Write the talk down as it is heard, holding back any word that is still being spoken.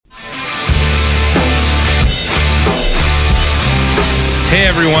Hey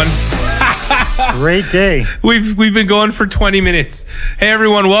everyone. Great day. We've been going for 20 minutes. Hey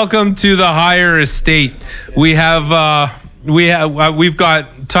everyone, welcome to the Higher Estate. We've got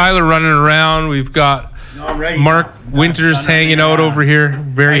Tyler running around. We've got Mark Winters hanging out over here.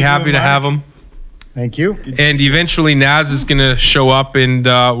 Very happy to have him. Thank you. And eventually Naz is going to show up, and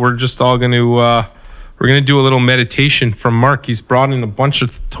we're just all going to we're going to do a little meditation from Mark. He's brought in a bunch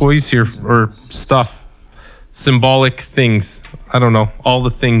of toys here, or stuff. Symbolic things. I don't know. All the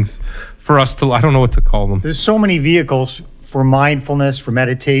things for us to, I don't know what to call them. There's so many vehicles for mindfulness, for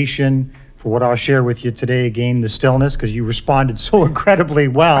meditation, for what I'll share with you today. Again, the stillness, because you responded so incredibly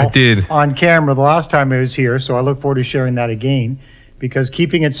well. I did. On camera the last time I was here. So I look forward to sharing that again, because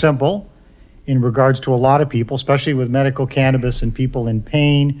keeping it simple in regards to a lot of people, especially with medical cannabis and people in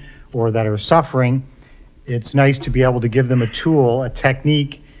pain or that are suffering, it's nice to be able to give them a tool, a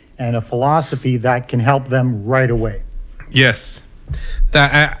technique, and a philosophy that can help them right away. Yes.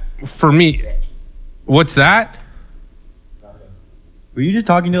 That for me, what's that? Were you just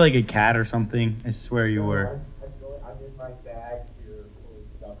talking to like a cat or something? I swear you were. I'm in my bag here, pulling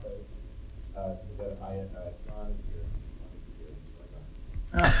stuff out. John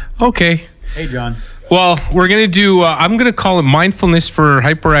is here. Okay. Hey, John. Well, we're going to do, I'm going to call it mindfulness for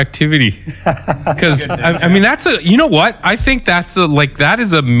hyperactivity. Because, I mean, that's a, you know what? I think that's a, like, that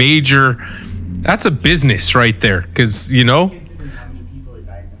is a major, that's a business right there. Because, you know,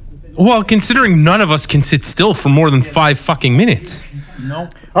 well, considering none of us can sit still for more than 5 fucking minutes. No.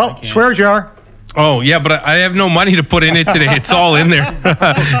 Oh, swear jar. Oh, yeah, but I have no money to put in it today. It's all in there.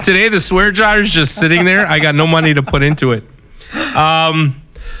 Today, the swear jar is just sitting there. I got no money to put into it.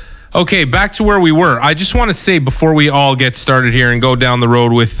 Okay, back to where we were. I just want to say before we all get started here and go down the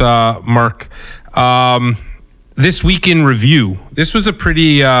road with Mark, this week in review. This was a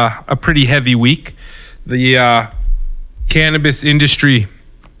pretty heavy week. The cannabis industry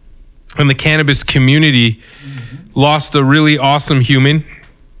and the cannabis community lost a really awesome human.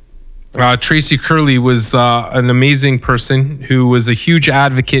 Tracy Curley was an amazing person who was a huge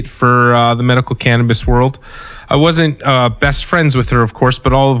advocate for the medical cannabis world. I wasn't best friends with her, of course,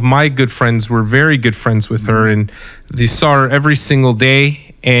 but all of my good friends were very good friends with her, and they saw her every single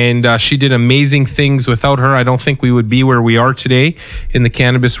day, and she did amazing things. Without her, I don't think we would be where we are today in the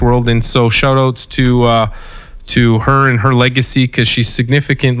cannabis world. And so shout outs to her and her legacy, because she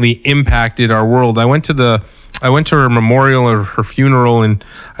significantly impacted our world. I went to her memorial or her funeral, and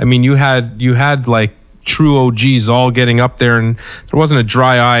I mean, you had like true OGs all getting up there, and there wasn't a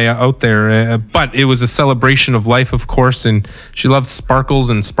dry eye out there, but it was a celebration of life, of course. And she loved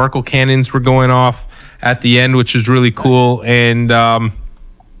sparkles, and sparkle cannons were going off at the end, which was really cool. And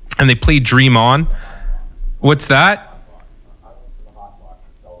they played Dream On. What's that? I went to the Hot Box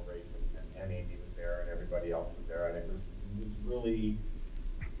celebration, and Amy was there, and everybody else was there, and it was really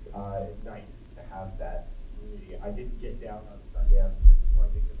nice to have that community. I didn't get down on Sunday. I was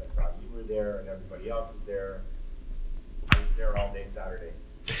disappointed because I saw you were there and everybody else was there. I was there all day Saturday.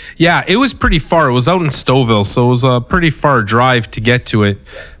 Yeah, it was pretty far. It was out in Stouffville, so it was a pretty far drive to get to it.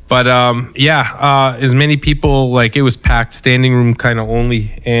 But as many people, like, it was packed, standing room kind of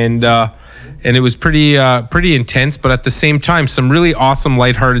only, and it was pretty intense. But at the same time, some really awesome,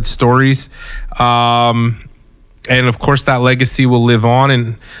 lighthearted stories. And of course, that legacy will live on.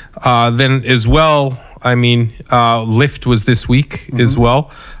 And then as well, I mean, Lyft was this week as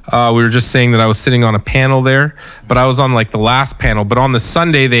well. We were just saying that I was sitting on a panel there, but I was on like the last panel. But on the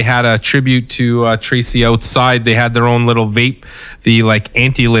Sunday, they had a tribute to Tracy outside. They had their own little vape, the like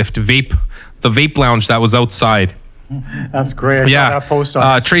anti-Lyft vape, the vape lounge that was outside. That's great. I saw that post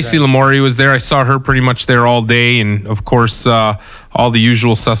on Tracy Instagram. Lamourie was there. I saw her pretty much there all day, and of course, all the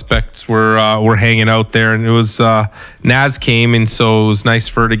usual suspects were hanging out there. And it was Naz came, and so it was nice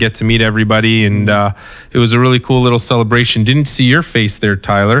for her to get to meet everybody, and it was a really cool little celebration. Didn't see your face there,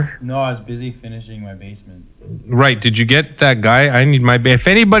 Tyler. No, I was busy finishing my basement. Right? Did you get that guy? I need my. If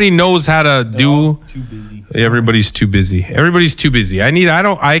anybody knows how to do. Too busy. Everybody's too busy. Everybody's too busy. I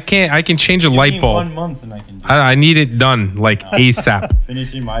can change a light bulb. 1 month and I can do I need it done like ASAP.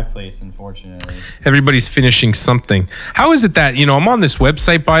 finishing my place, unfortunately. Everybody's finishing something. How is it that, I'm on this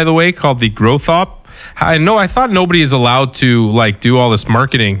website, by the way, called the Growth Op. I thought nobody is allowed to like do all this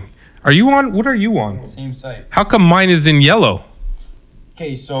marketing. Are you on? What are you on? Same site. How come mine is in yellow?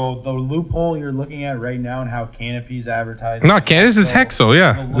 Okay, so the loophole you're looking at right now and how Canopy's advertising. Not Canopy. This is Hexo,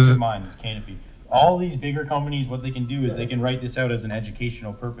 yeah. Look at mine. It's Canopy. All these bigger companies, what they can do is they can write this out as an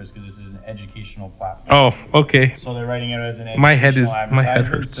educational purpose because this is an educational platform. Oh, okay. So they're writing it as an educational My head advertisement,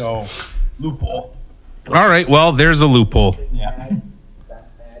 hurts. So loophole. All right. Well, there's a loophole. Yeah.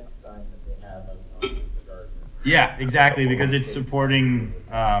 That ad sign that they have on the garden. Yeah, exactly, because it's supporting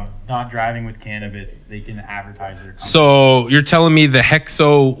not driving with cannabis. They can advertise their company. So you're telling me the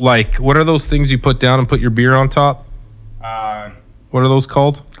Hexo, like, what are those things you put down and put your beer on top? What are those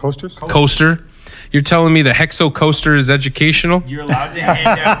called? Coasters? Coaster. You're telling me the Hexo coaster is educational? You're allowed to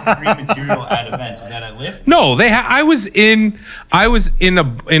hand out free material at events. Was that at Lyft? No, I was in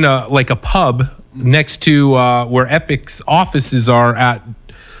a like a pub next to where Epic's offices are at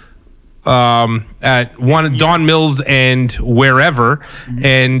one Don Mills and wherever,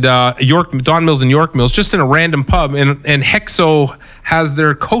 and Don Mills and York Mills, just in a random pub, and Hexo has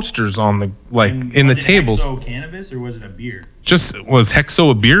their coasters on the in the Was it tables. Hexo cannabis or was it a beer? Just was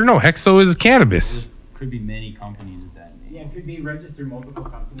Hexo a beer? No, Hexo is cannabis. Could be many companies with that name. Yeah, it could be registered multiple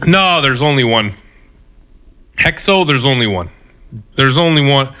companies. No, there's only one. Hexo, there's only one. There's only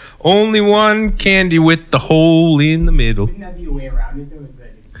one. Only one candy with the hole in the middle. Wouldn't that be a way around it though? Is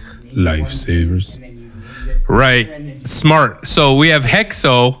that if you name one Lifesavers. and then you name it Right. and then- Smart. So we have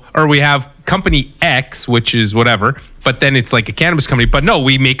Hexo, or we have company X, which is whatever, but then it's like a cannabis company. But no,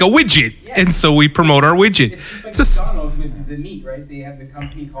 we make a widget, and so we promote our widget. It's just like It's just McDonald's with the meat, right? They have the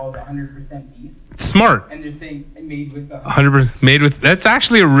company called 100% Beef, smart. and they're saying made with the 100% made with. That's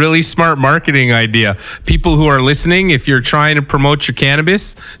actually a really smart marketing idea. People who are listening, if you're trying to promote your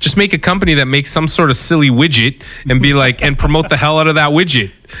cannabis, just make a company that makes some sort of silly widget and be like, and promote the hell out of that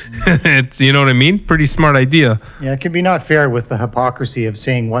widget. It's, you know what I mean? Pretty smart idea. Yeah, it can be not fair with the hypocrisy of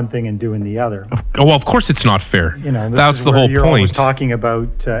saying one thing and doing the other. Oh, well, of course it's not fair. You know, this That's is the where whole you're always point. talking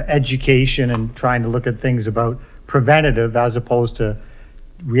about education and trying to look at things about preventative as opposed to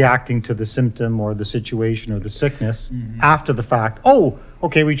reacting to the symptom or the situation or the sickness after the fact. Oh,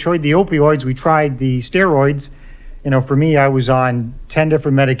 okay, we tried the opioids, we tried the steroids. You know, for me, I was on 10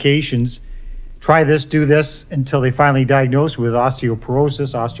 different medications. Try this, do this, until they finally diagnosed me with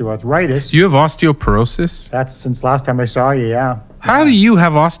osteoporosis, osteoarthritis. You have osteoporosis? That's since last time I saw you, yeah. How do you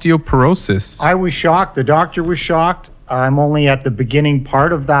have osteoporosis? I was shocked. The doctor was shocked. I'm only at the beginning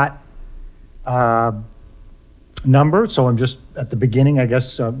part of that number, so I'm just at the beginning, I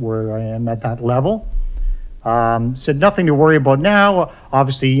guess, where I am at that level. Said nothing to worry about now.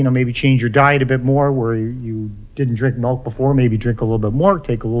 Obviously, you know, maybe change your diet a bit more where you didn't drink milk before, maybe drink a little bit more,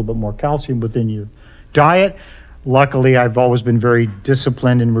 take a little bit more calcium within your diet. Luckily, I've always been very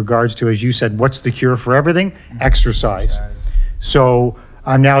disciplined in regards to, as you said, what's the cure for everything? Exercise. So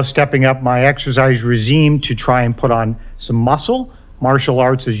I'm now stepping up my exercise regime to try and put on some muscle. Martial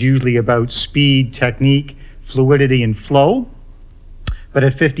arts is usually about speed, technique, fluidity, and flow. But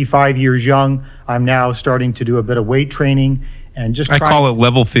at 55 years young, I'm now starting to do a bit of weight training and just I try- call it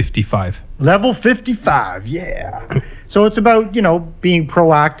level 55. Level 55, yeah. So it's about, you know, being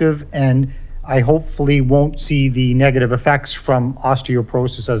proactive, and I hopefully won't see the negative effects from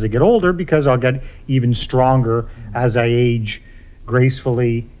osteoporosis as I get older, because I'll get even stronger as I age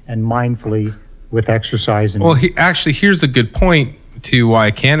gracefully and mindfully with exercise. And Well, actually, here's a good point to why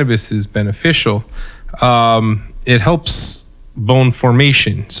cannabis is beneficial. It helps bone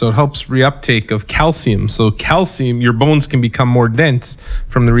formation, so it helps reuptake of calcium. So calcium, your bones can become more dense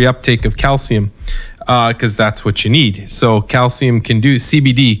from the reuptake of calcium, because that's what you need. So calcium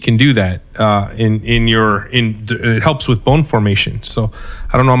CBD can do that. It helps with bone formation. So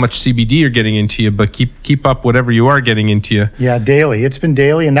I don't know how much CBD you're getting into you, but keep up whatever you are getting into you. yeah, daily. It's been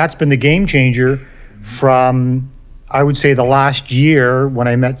daily, and that's been the game changer from, I would say, the last year when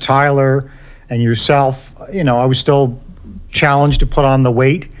I met Tyler and yourself. You know, I was still challenged to put on the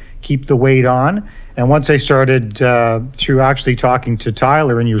weight, keep the weight on. And once I started, through actually talking to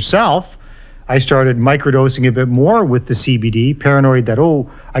Tyler and yourself, I started microdosing a bit more with the CBD, paranoid that,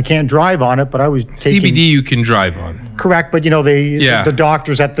 I can't drive on it, but I was taking... CBD you can drive on. Correct, but you know, Yeah. the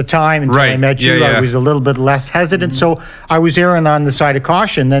doctors at the time, until I Right, met you, yeah. I was a little bit less hesitant. So I was erring on the side of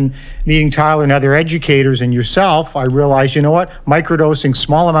caution. Then meeting Tyler and other educators and yourself, I realized, you know what, microdosing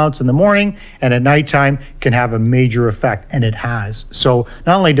small amounts in the morning and at nighttime can have a major effect, and it has. So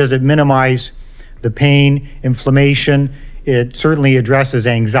not only does it minimize the pain, inflammation, it certainly addresses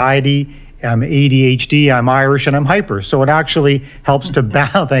anxiety. I'm ADHD, I'm Irish, and I'm hyper. So it actually helps to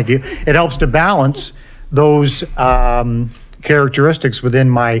balance, thank you, it helps to balance those characteristics within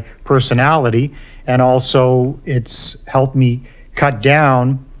my personality. And also it's helped me cut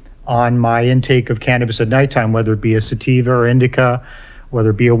down on my intake of cannabis at nighttime, whether it be a sativa or indica, whether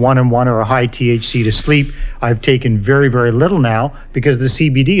it be a 1-in-1 or a high THC to sleep. I've taken very, very little now because the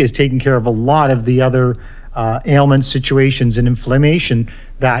CBD is taking care of a lot of the other ailments, situations, and inflammation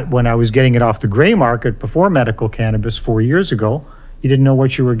that when I was getting it off the gray market before medical cannabis 4 years ago, you didn't know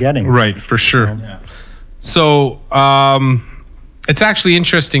what you were getting. Right, for sure. Yeah. So it's actually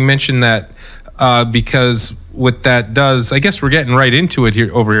interesting mention that because what that does, I guess we're getting right into it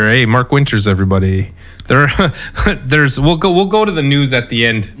here over here. Hey, Mark Winters, everybody. We'll go to the news at the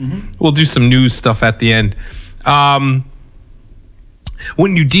end. We'll do some news stuff at the end.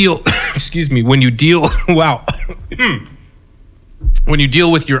 When you deal, wow. When you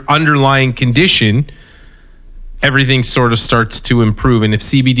deal with your underlying condition, everything sort of starts to improve. And if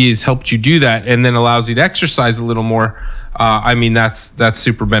CBD has helped you do that and then allows you to exercise a little more, I mean, that's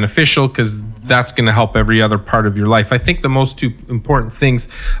super beneficial, because that's going to help every other part of your life. I think the most two important things,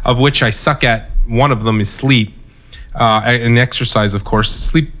 of which I suck at, one of them is sleep, and exercise, of course.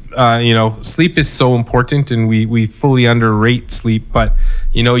 Sleep is so important, and we fully underrate sleep. But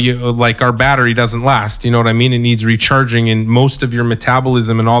like our battery doesn't last. You know what I mean? It needs recharging, and most of your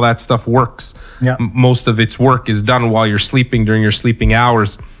metabolism and all that stuff works. Yeah. Most of its work is done while you're sleeping, during your sleeping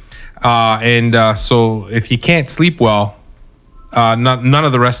hours. So if you can't sleep well, none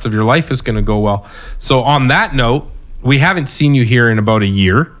of the rest of your life is going to go well. So on that note, we haven't seen you here in about a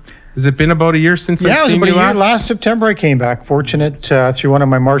year. Has it been about a year since I've Yeah, it was seen about you a year. last? Last September, I came back. Fortunate through one of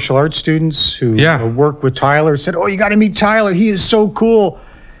my martial arts students who worked with Tyler. Said, "Oh, you got to meet Tyler. He is so cool."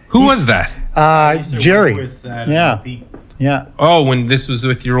 Who was that? I used to work Jerry. with that Yeah. LP. Yeah, Oh, when this was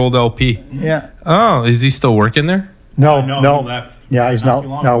with your old LP. yeah. Oh, is he still working there? No, No, no. he left Yeah, he's not not too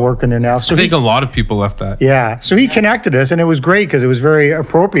long not ago. working there now. So I he, think a lot of people left that. yeah, so he connected us, and it was great because it was very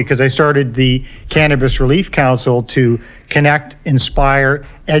appropriate, because I started the Cannabis Relief Council to connect, inspire,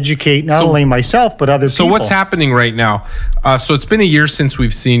 educate not only myself but other So people. what's happening right now? So it's been a year since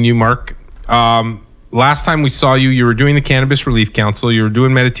we've seen you, Mark. Last time we saw you, you were doing the Cannabis Relief Council. You were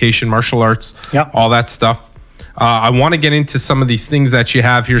doing meditation, martial arts, Yep. all that stuff. I want to get into some of these things that you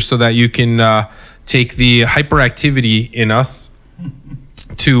have here so that you can take the hyperactivity in us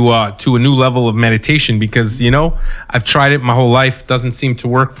to a new level of meditation, because I've tried it my whole life, doesn't seem to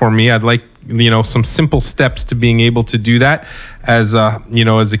work for me. I'd like some simple steps to being able to do that. As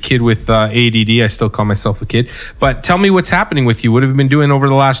as a kid with ADD, I still call myself a kid. But tell me what's happening with you. What have you been doing over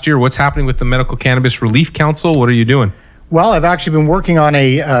the last year? What's happening with the Medical Cannabis Relief Council? What are you doing? Well, I've actually been working on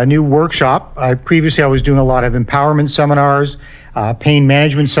a new workshop. Previously, I was doing a lot of empowerment seminars, pain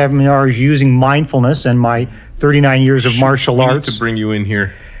management seminars, using mindfulness and my 39 years of martial We need arts. to bring you in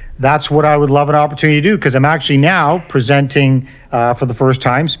here. That's what I would love an opportunity to do, because I'm actually now presenting for the first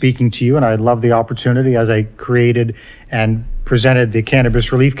time, speaking to you, and I'd love the opportunity, as I created and presented the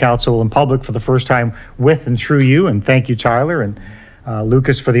Cannabis Relief Council in public for the first time with and through you. And thank you, Tyler, and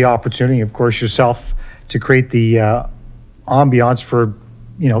Lucas, for the opportunity, of course, yourself, to create the ambiance for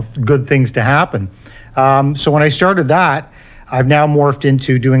good things to happen. So when I started that, I've now morphed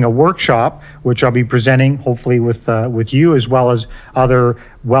into doing a workshop, which I'll be presenting hopefully with you, as well as other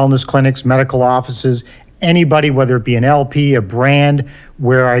wellness clinics, medical offices, anybody, whether it be an LP, a brand,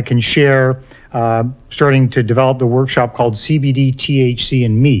 where I can share, starting to develop the workshop called CBD, THC,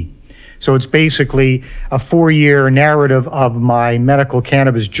 and Me. So it's basically a 4-year narrative of my medical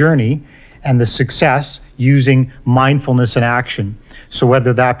cannabis journey and the success using mindfulness and action. So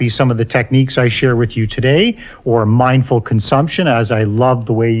whether that be some of the techniques I share with you today, or mindful consumption, as I love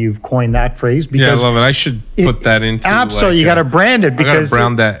the way you've coined that phrase. Yeah, I Because love it. I should put that into. absolutely, you got to brand it, gotta because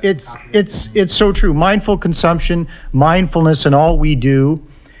brand that. it's so true. Mindful consumption, mindfulness, and all we do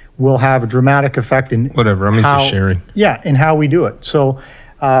will have a dramatic effect in Whatever, I'm into sharing. Yeah, in how we do it. So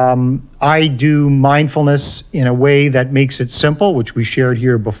I do mindfulness in a way that makes it simple, which we shared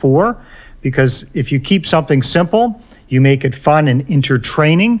here before, because if you keep something simple, you make it fun and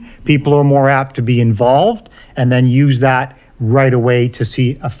entertaining, people are more apt to be involved and then use that right away to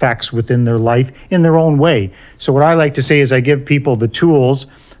see effects within their life in their own way. So what I like to say is I give people the tools,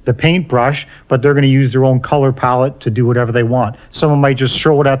 the paintbrush, but they're going to use their own color palette to do whatever they want. Someone might just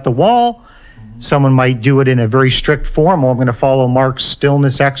throw it at the wall. Someone might do it in a very strict form, or I'm going to follow Mark's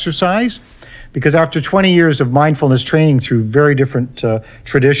stillness exercise. Because after 20 years of mindfulness training through very different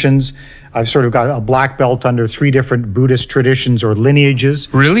traditions, I've sort of got a black belt under 3 different Buddhist traditions or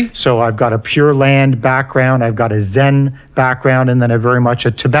lineages. Really? So I've got a Pure Land background, I've got a Zen background, and then a very much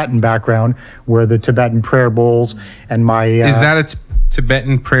a Tibetan background, where the Tibetan prayer bowls and my... Is that a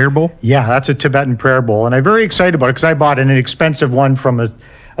Tibetan prayer bowl? Yeah, that's a Tibetan prayer bowl. And I'm very excited about it, because I bought an inexpensive one from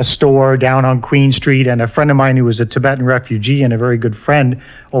a store down on Queen Street, and a friend of mine who was a Tibetan refugee and a very good friend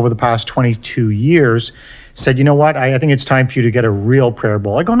over the past 22 years said, you know what, I think it's time for you to get a real prayer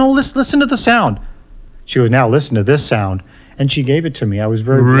bowl. I go, no, listen to the sound. She goes, now listen to this sound. And she gave it to me. I was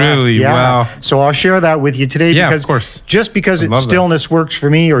very blessed. Really? Yeah. Wow. So I'll share that with you today, Yeah, because of course. just because love that. stillness works for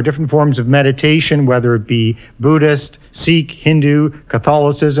me, or different forms of meditation, whether it be Buddhist, Sikh, Hindu,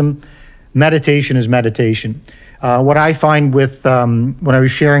 Catholicism, meditation is meditation. What I find with when I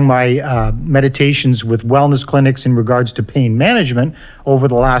was sharing my meditations with wellness clinics in regards to pain management over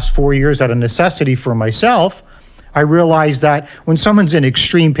the last 4 years out of necessity for myself, I realized that when someone's in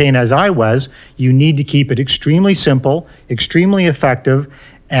extreme pain, as I was, you need to keep it extremely simple, extremely effective,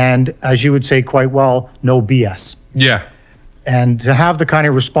 and as you would say quite well, no BS. Yeah. And to have the kind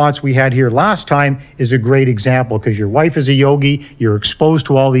of response we had here last time is a great example, because your wife is a yogi, you're exposed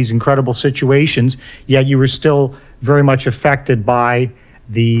to all these incredible situations, yet you were still very much affected by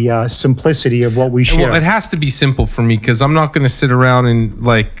the simplicity of what we share. Well, it has to be simple for me because I'm not going to sit around and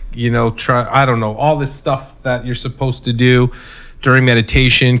try, I don't know, all this stuff that you're supposed to do during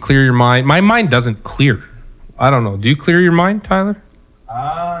meditation, clear your mind. My mind doesn't clear. I don't know. Do you clear your mind, Tyler?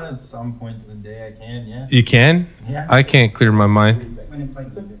 At some points in the day I can, yeah. You can? Yeah. I can't clear my mind. When it plays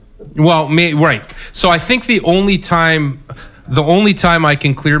music. Well, right. So I think the only time I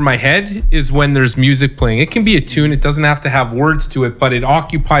can clear my head is when there's music playing. It can be a tune. It doesn't have to have words to it, but it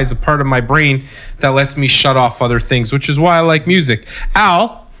occupies a part of my brain that lets me shut off other things, which is why I like music.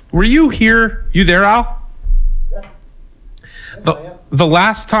 Al, were you here? You there, Al? The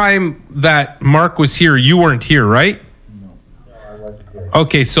last time that Mark was here, you weren't here, right?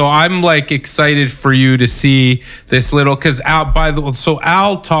 Okay, so I'm excited for you to see this little, because Al,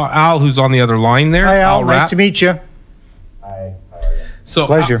 who's on the other line there. Hi, Al. Nice Rapp. to meet you. Hi, how are you? So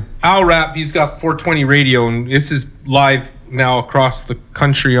Pleasure. Al Rapp, he's got 420 radio, and this is live now across the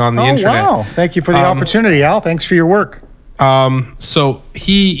country on the Oh, internet. wow. Thank you for the opportunity, Al. Thanks for your work. So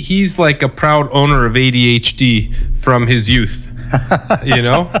he's like a proud owner of ADHD from his youth,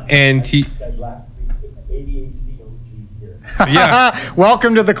 and he, Said last week, ADHD OG here. yeah.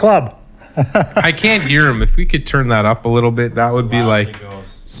 Welcome to the club. I can't hear him. If we could turn that up a little bit, that would be Loud as like it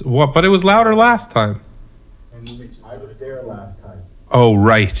goes. what? But it was louder last time. I was there last time. Oh,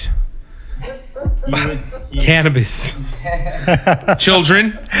 right. He Cannabis.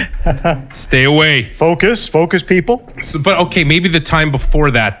 Children, stay away. Focus, people. So, but okay, maybe the time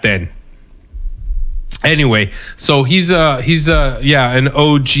before that then. Anyway, so he's an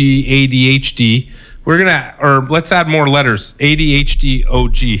OG ADHD. Let's add more letters. ADHD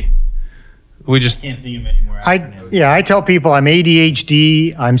OG. We just can't think of any more acronyms. I tell people I'm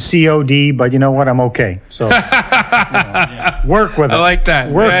ADHD, I'm COD, but you know what? I'm okay. So work with it. I like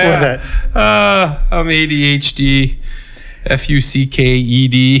that. Work with it. I'm ADHD.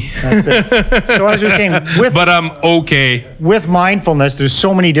 FUCKED. That's it. So as you're saying, But I'm okay. with mindfulness, there's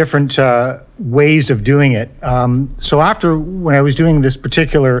so many different ways of doing it. So when I was doing this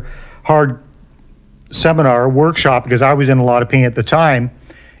particular hard seminar, workshop, because I was in a lot of pain at the time,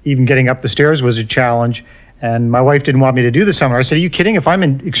 even getting up the stairs was a challenge. And my wife didn't want me to do the seminar. I said, are you kidding? If I'm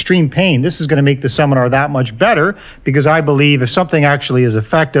in extreme pain, this is going to make the seminar that much better, because I believe if something actually is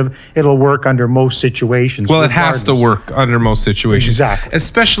effective, it'll work under most situations. Well, it has to regardless. work under most situations. Exactly.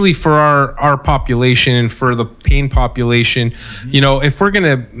 Especially for our population and for the pain population. If we're going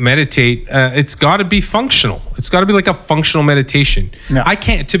to meditate, it's got to be functional. It's got to be like a functional meditation. Yeah. I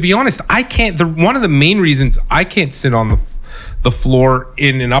can't, to be honest, one of the main reasons I can't sit on the floor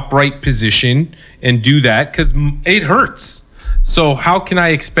in an upright position and do that, because it hurts. So how can I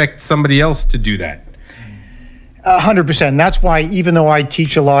expect somebody else to do that? 100%. And that's why, even though I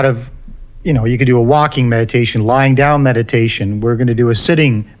teach a lot of, you could do a walking meditation, lying down meditation, we're going to do a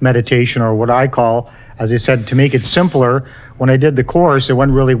sitting meditation, or what I call, as I said, to make it simpler. When I did the course, it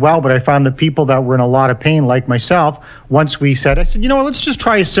went really well, but I found that people that were in a lot of pain, like myself, once I said, let's just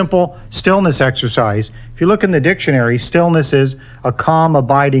try a simple stillness exercise. If you look in the dictionary, stillness is a calm,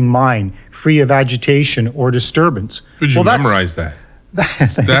 abiding mind, free of agitation or disturbance. Could you Well, memorize that?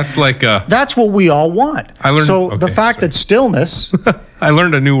 That's like a... That's what we all want. I learned- So the okay, fact sorry. that stillness... I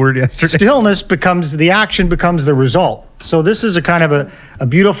learned a new word yesterday. Stillness becomes the action, becomes the result. So this is a kind of a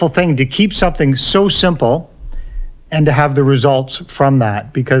beautiful thing, to keep something so simple and to have the results from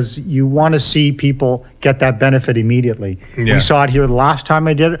that, because you want to see people get that benefit immediately. Yeah. We saw it here the last time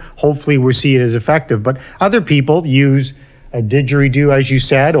I did it. Hopefully we see it as effective. But other people use a didgeridoo, as you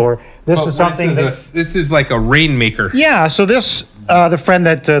said, or this is something This is like a rainmaker. yeah, so this, the friend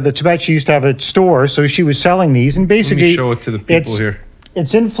that the Tibet, she used to have a store, so she was selling these, and Let basically me show it to the people it's- here.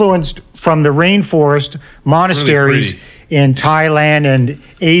 It's influenced from the rainforest monasteries pretty. in Thailand and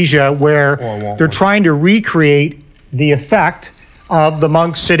Asia, where Oh, I want they're one. trying to recreate the effect of the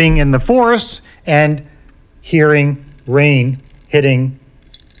monks sitting in the forests and hearing rain hitting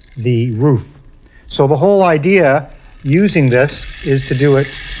the roof. So the whole idea using this is to do it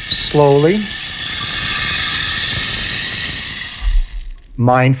slowly,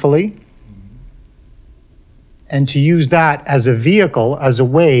 mindfully, and to use that as a vehicle, as a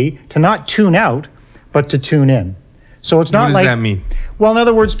way to not tune out, but to tune in. So it's What not does like, that mean? well, in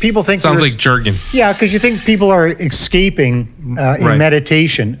other words, people think Sounds you're- like jargon. Yeah, because you think people are escaping in Right.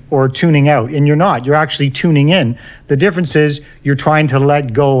 meditation or tuning out, and you're not. You're actually tuning in. The difference is you're trying to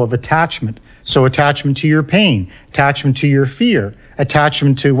let go of attachment. So attachment to your pain, attachment to your fear,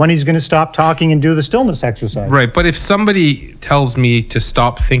 attachment to when he's going to stop talking and do the stillness exercise. Right, but if somebody tells me to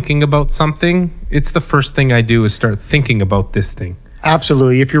stop thinking about something, it's the first thing I do is start thinking about this thing.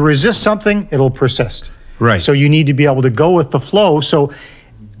 Absolutely. If you resist something, it'll persist. Right. So you need to be able to go with the flow. So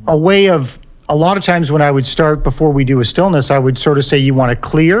a lot of times when I would start before we do a stillness, I would sort of say you want to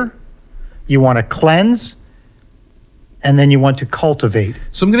clear, you want to cleanse, and then you want to cultivate.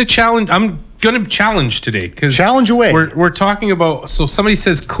 So I'm going to challenge today because Challenge away. We're talking about, so somebody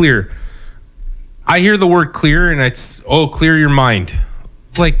says clear. I hear the word clear and it's, clear your mind.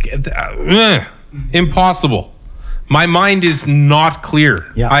 Like, impossible. My mind is not clear.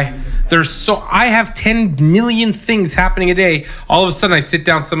 Yeah. I have 10 million things happening a day. All of a sudden I sit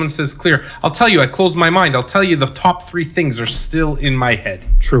down, someone says clear. I'll tell you, I close my mind. I'll tell you the top 3 things are still in my head.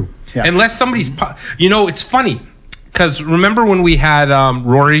 True. Yeah. Unless somebody's, it's funny because remember when we had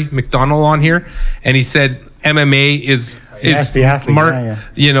Rory McDonald on here and he said MMA is the athlete.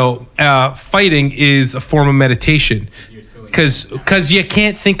 fighting is a form of meditation. Because you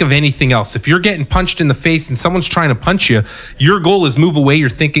can't think of anything else. If you're getting punched in the face and someone's trying to punch you, your goal is move away. You're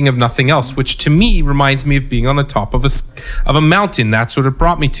thinking of nothing else, which to me reminds me of being on the top of a mountain. That's what it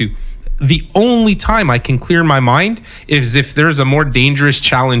brought me to. The only time I can clear my mind is if there's a more dangerous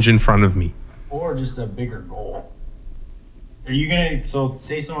challenge in front of me. Or just a bigger goal. Are you gonna, so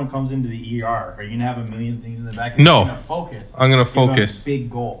say someone comes into the ER, are you gonna have a million things in the back? No. You're gonna focus. I'm gonna You're gonna have focus. a big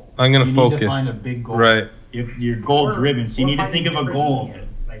goal. I'm gonna You focus. need to find a big goal. Right. You're goal driven, so you need to think of a goal.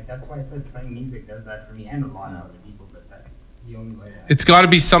 Like, that's why I said playing music does that for me and a lot of other people, but that's the only way that It's got to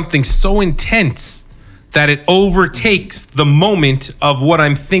be something so intense that it overtakes the moment of what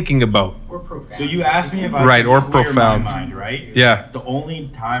I'm thinking about. or profound. So you asked me if I Right, can or clear profound. my mind, right? Yeah. The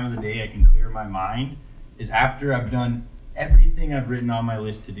only time of the day I can clear my mind is after I've done everything I've written on my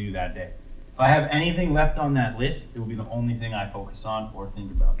list to do that day. If I have anything left on that list, it will be the only thing I focus on or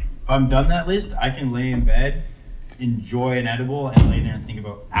think about. If I'm done that list, I can lay in bed, enjoy an edible, and lay there and think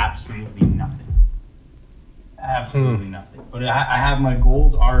about absolutely nothing. Absolutely nothing. But I have my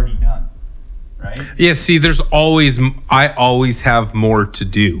goals already done, right? Yeah, see, I always have more to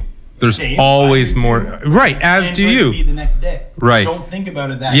do. There's Same, always I do more. too. Right, as And do for it to you. be the next day. Right. Don't think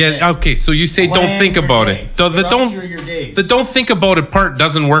about it that day. Yeah, okay, so you say don't Plan think your about day. it. The Structure your days. don't think about it part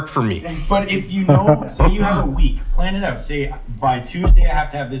doesn't work for me. But if you know, say you have a week, plan it out. Say by Tuesday I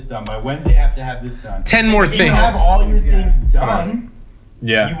have to have this done. By Wednesday I have to have this done. 10 more If you things. have all your things done,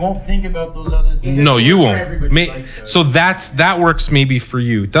 you Yeah. won't think about those other things. No, you For won't. everybody's life, though. So that works maybe for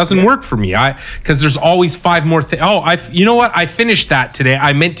you. It doesn't work for me. Because there's always 5 more things. You know what? I finished that today.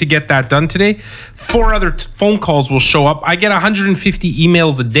 I meant to get that done today. 4 other phone calls will show up. I get 150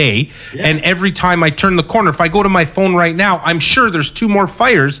 emails a day, and every time I turn the corner, if I go to my phone right now, I'm sure there's 2 more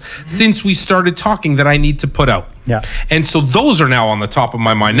fires since we started talking that I need to put out. Yeah. And so those are now on the top of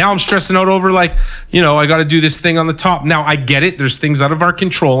my mind. Now I'm stressing out over I got to do this thing on the top. Now I get it. There's things out of our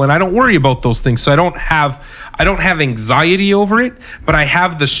control and I don't worry about those things. So I don't have anxiety over it, but I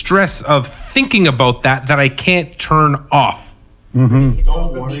have the stress of thinking about that I can't turn off. It's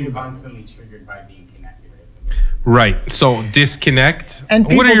also worry being about it. constantly triggered by being connected. Right? Right. So disconnect. And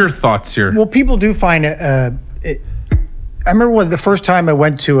What are people- your thoughts here? Well, people do find I remember when the first time I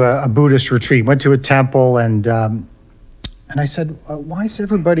went to a Buddhist retreat, went to a temple, and I said, "Why is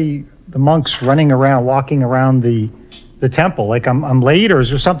everybody, the monks, running around, walking around the temple? Like I'm late, or is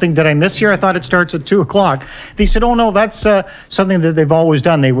there something that I miss here? I thought it starts at 2:00." They said, "Oh no, that's something that they've always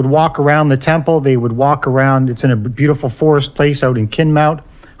done. They would walk around the temple. They would walk around. It's in a beautiful forest place out in Kinmount,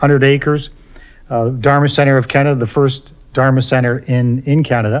 100 acres, Dharma Center of Canada, the first Dharma Center in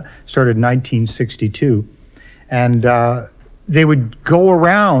Canada, started in 1962." And they would go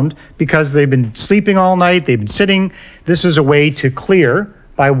around because they've been sleeping all night, they've been sitting. This is a way to clear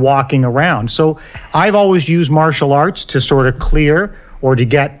by walking around. So I've always used martial arts to sort of clear or to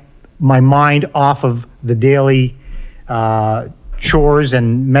get my mind off of the daily chores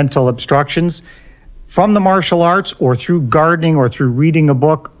and mental obstructions from the martial arts, or through gardening, or through reading a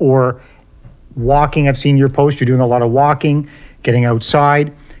book, or walking. I've seen your post, you're doing a lot of walking, getting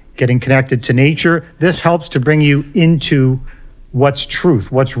outside, getting connected to nature. This helps to bring you into what's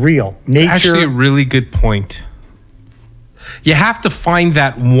truth, what's real. Nature. Actually, a really good point. You have to find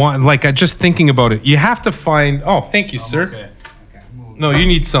that one, just thinking about it, you have to find, thank you, sir. Okay. No, you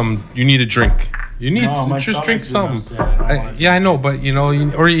need a drink. You need No, my just drink stomach's something. upset. I don't wanna I know, but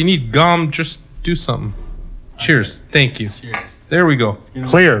you need gum, just do something. Cheers. Thank you. Cheers. There we go.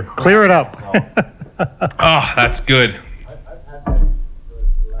 Clear it up. Oh, that's good. I've had that for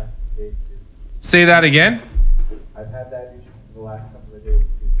the last few days too. Say that again. I've had that issue for the last couple of days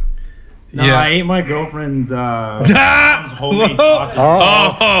too. No, I ate my girlfriend's homemade Whoa. sausage.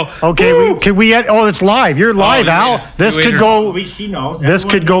 Oh, Okay, can we it's live. You're live, you Al. made us. This You could ate go. She knows. This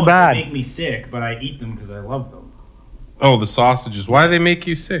Everyone could go knows bad. They make me sick, but I eat them because I love them. oh, the sausages. Why do they make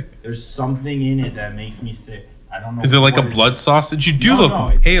you sick? There's something in it that makes me sick. I don't know. Is it like a what blood sausage? You do No, look no,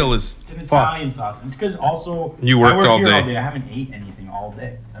 it's- pale as It's an fuck. Italian sausage. It's because also You I worked work all here day. I haven't ate anything all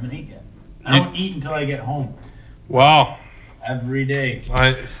day. I haven't ate yet. I You- don't eat until I get home Wow. every day.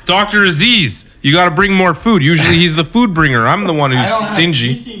 It's Dr. Aziz. You got to bring more food. Usually he's the food bringer. I'm the one I don't who's have- stingy.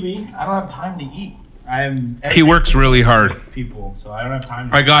 you see me? I don't have time to eat. He works really hard. People, so I don't have time.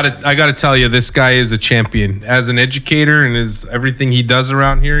 To I got to tell you, this guy is a champion. As an educator and as everything he does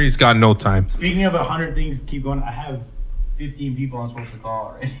around here, he's got no time. Speaking of 100 things, keep going. I have 15 people I'm supposed to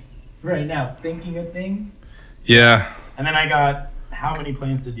call already. Right now, thinking of things. Yeah. And then I got how many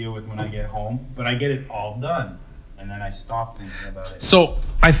plans to deal with when I get home, but I get it all done. And then I stop thinking about it. So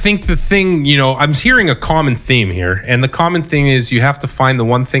I think the thing, I'm hearing a common theme here. And the common thing is you have to find the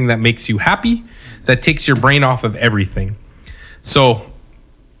one thing that makes you happy, that takes your brain off of everything. So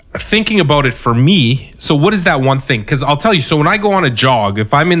thinking about it for me, so what is that one thing? Because I'll tell you, so when I go on a jog,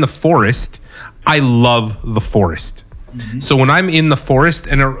 if I'm in the forest, I love the forest. So when I'm in the forest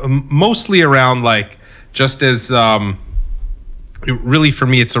and mostly around like just as really for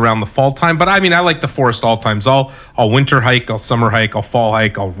me it's around the fall time, but I mean I like the forest all times. I'll winter hike, I'll summer hike, I'll fall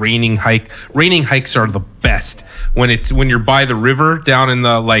hike, I'll raining hike. Raining hikes are the best when you're by the river down in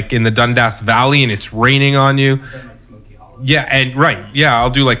the Dundas Valley and it's raining on you. Then like Smoky Hollow. Yeah, and right. Yeah, I'll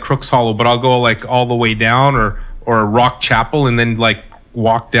do like Crooks Hollow, but I'll go like all the way down or Rock Chapel and then like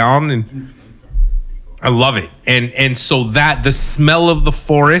walk down and In the snowstorm, that's pretty cool. I love it. And so that the smell of the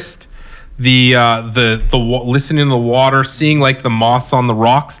forest, listening to the water, seeing like the moss on the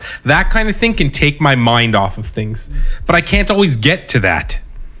rocks, that kind of thing can take my mind off of things. But I can't always get to that.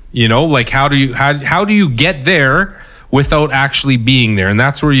 Like how do you get there without actually being there? And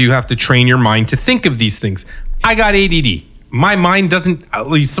that's where you have to train your mind to think of these things. I got ADD. My mind doesn't, at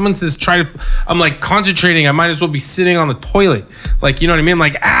least someone says I'm like concentrating. I might as well be sitting on the toilet. Like, you know what I mean?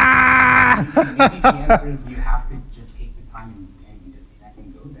 Like, Maybe the answer is you have to just take the time and disconnect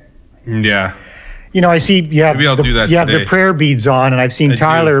and go there. Like, yeah. I see you have Maybe I'll do that you have the today. prayer beads on, and I've seen I do.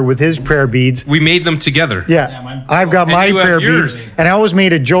 Tyler with his prayer beads. We made them together. Yeah, mine- I've got And my you have prayer yours. beads, and I always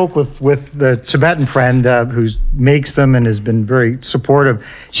made a joke with the Tibetan friend who makes them and has been very supportive.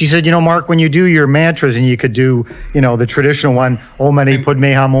 She said, Mark, when you do your mantras, and you could do, the traditional one, Om Mani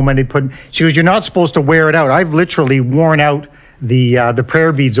Padme Hum, Om Mani Padme. She goes, you're not supposed to wear it out. I've literally worn out the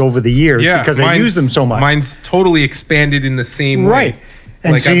prayer beads over the years because I use them so much. Mine's totally expanded in the same Right. way.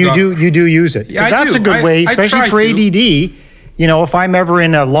 And Like so I've you got- do use it. Yeah, I That's do. a good way, I especially try for to. ADD. If I'm ever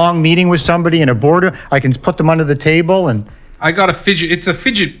in a long meeting with somebody in a boardroom, I can put them under the table and I got a fidget. It's a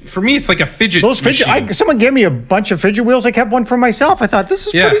fidget. For me, it's like a fidget. those fidget. machine. Someone gave me a bunch of fidget wheels. I kept one for myself. I thought this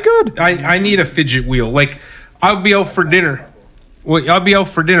is pretty good. I need a fidget wheel. Like I'll be out for dinner. Well, I'll be out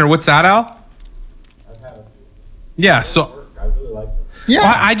for dinner. What's that, Al? I've had a few. Yeah. So I really like them.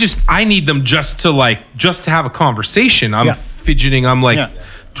 Yeah. I need them just to have a conversation. I'm Yeah. fidgeting. I'm like Yeah.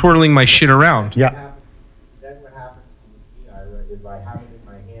 twirling my shit around. Yeah. Then what happens with me, Ira, is I have it in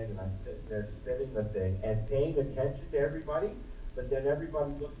my hand and I'm sitting there spinning the thing and paying attention to everybody, but then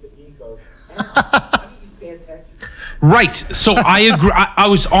everybody looks at me and goes, why do you pay attention? Right. So I agree. I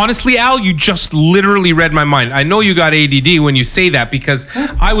was honestly, Al, you just literally read my mind. I know you got ADD when you say that because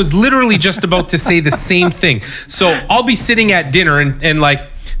I was literally just about to say the same thing. So I'll be sitting at dinner and like,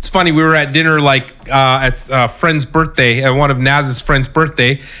 it's funny, we were at dinner at a friend's birthday, at one of Naz's friend's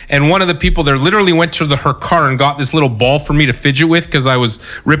birthday, and one of the people there literally went to her car and got this little ball for me to fidget with because I was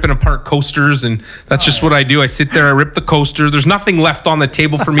ripping apart coasters, and that's just what I do. I sit there, I rip the coaster. There's nothing left on the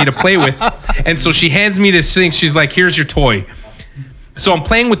table for me to play with, and so she hands me this thing. She's like, "Here's your toy." So I'm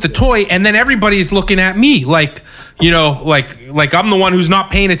playing with the toy, and then everybody's looking at me like I'm the one who's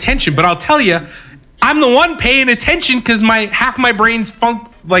not paying attention. But I'll tell you, I'm the one paying attention because half my brain's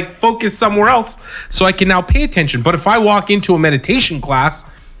focused somewhere else, so I can now pay attention. But if I walk into a meditation class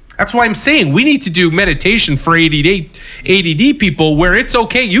That's why I'm saying we need to do meditation for ADD people where it's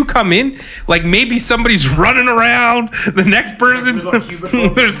okay. You come in, like maybe somebody's running around. The next person's Little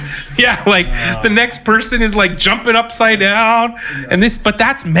cubicles. the next person is like jumping upside down, and but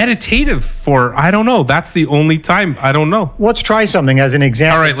that's meditative for, I don't know. That's the only time, I don't know. Let's try something as an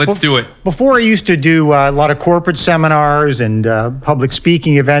example. All right, let's do it. Before, I used to do a lot of corporate seminars and public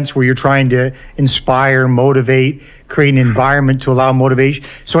speaking events where you're trying to inspire, motivate, create an environment to allow motivation.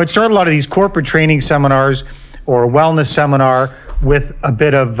 So I'd start a lot of these corporate training seminars or a wellness seminar with a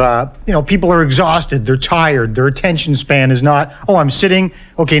bit of, people are exhausted, they're tired, their attention span is not, oh, I'm sitting,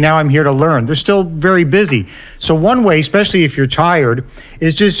 okay, now I'm here to learn. They're still very busy. So one way, especially if you're tired,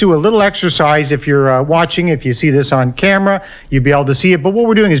 is just do a little exercise. If you're watching, if you see this on camera, you'll be able to see it. But what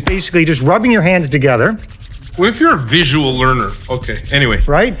we're doing is basically just rubbing your hands together, What if you're a visual learner? Okay, anyway.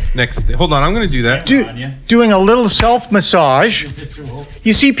 right? Next, hold on, I'm going to do that. Doing a little self-massage.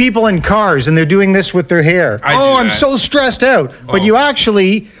 You see people in cars and they're doing this with their hair. I do I'm that. so stressed out. But Oh. you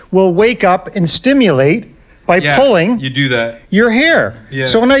actually will wake up and stimulate by Yeah, pulling you do that. your hair. Yeah.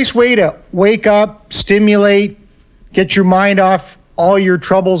 So a nice way to wake up, stimulate, get your mind off all your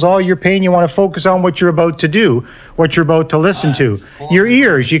troubles, all your pain. You want to focus on what you're about to do, what you're about to listen to. Your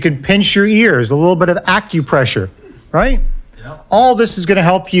ears, you can pinch your ears, a little bit of acupressure, right? All this is going to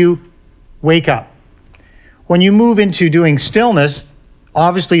help you wake up. When you move into doing stillness,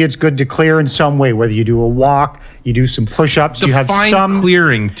 obviously it's good to clear in some way, whether you do a walk, you do some push-ups, you have Define some...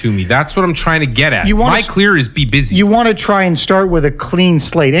 clearing to me. That's what I'm trying to get at. You wanna My s- clear is be busy. You want to try and start with a clean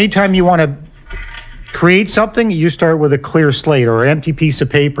slate. Anytime you want to create something, you start with a clear slate or an empty piece of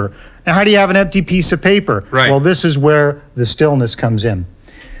paper. Now, how do you have an empty piece of paper? Right. Well, this is where the stillness comes in.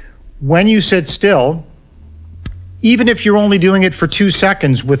 When you sit still, even if you're only doing it for 2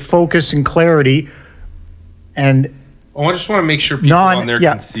 seconds with focus and clarity and I just want to make sure people on there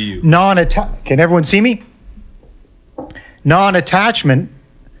can see you. Can everyone see me? Non-attachment,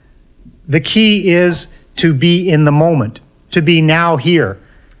 the key is to be in the moment, to be now here.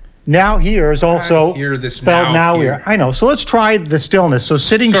 Now here is also hear this spelled now now here. here. I know. So let's try the stillness. So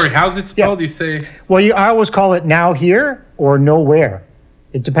sitting. Sorry, how's it spelled? You say Well, I always call it now here or nowhere.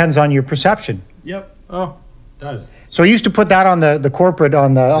 It depends on your perception. Yep, oh. does. So I used to put that on the corporate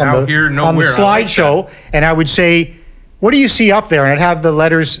on the Now here, on the nowhere. I like slideshow, and I would say, "What do you see up there?" And I'd have the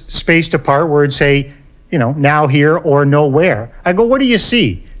letters spaced apart, where it'd say, now here or nowhere. I go, "What do you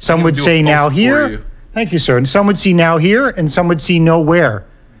see?" Some can would do a say now post for here. you. Thank you, sir. And some would see now here, and some would see nowhere.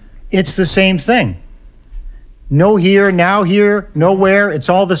 It's the same thing. No here, now here, nowhere. It's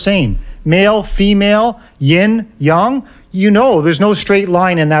all the same. Male, female, yin, yang. There's no straight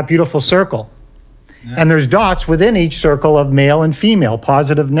line in that beautiful circle. And there's dots within each circle of male and female,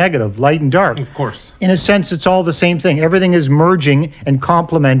 positive, negative, light and dark. Of course. In a sense, it's all the same thing. Everything is merging and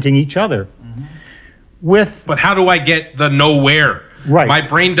complementing each other. But how do I get the nowhere? Right. My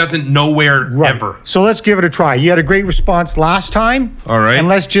brain doesn't nowhere ever. So let's give it a try. You had a great response last time. All right. And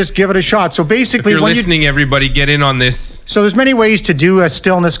let's just give it a shot. So If basically, you're when listening, everybody get in on this. so there's many ways to do a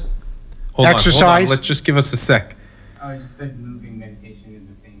stillness Hold on, exercise. Let's just give us a sec. I just said moving meditation is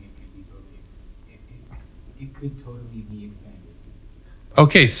a thing. It could totally be expanded.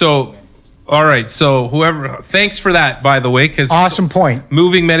 Okay, so, all right. So whoever, thanks for that, by the way, because Awesome point.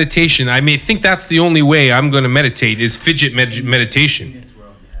 moving meditation, I think that's the only way I'm going to meditate is fidget meditation. In this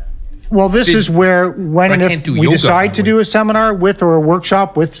world, Well, this is where, when I and can't if do we yoga decide that to way. do a seminar with or a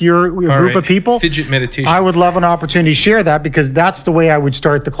workshop with your All group right, of people, Fidget meditation. I would love an opportunity to share that because that's the way I would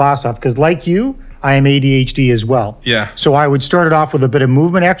start the class off. Because like you, I am ADHD as well. Yeah. So I would start it off with a bit of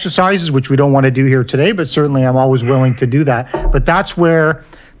movement exercises, which we don't want to do here today, but certainly I'm always willing to do that. But that's where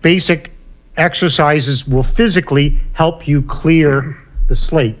basic exercises will physically help you clear the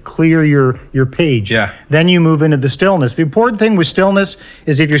slate, clear your page. Yeah. Then you move into the stillness. The important thing with stillness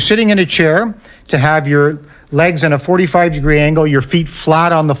is if you're sitting in a chair, to have your legs in a 45-degree angle, your feet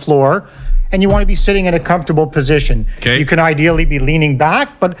flat on the floor, and you want to be sitting in a comfortable position. Okay. You can ideally be leaning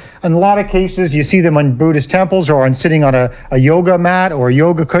back, but in a lot of cases, you see them on Buddhist temples or on sitting on a yoga mat or a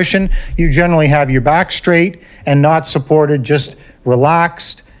yoga cushion. You generally have your back straight and not supported, just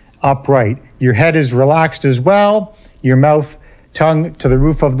relaxed, upright. Your head is relaxed as well, your mouth, tongue to the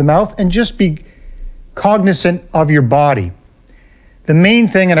roof of the mouth, and just be cognizant of your body. The main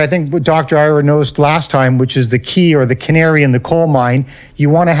thing, and I think what Dr. Ira noticed last time, which is the key or the canary in the coal mine, you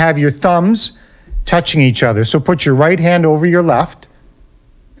want to have your thumbs touching each other. So put your right hand over your left,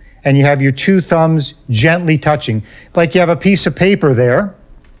 and you have your two thumbs gently touching, like you have a piece of paper there.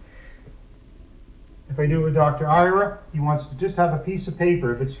 If I do it with Dr. Ira, he wants to just have a piece of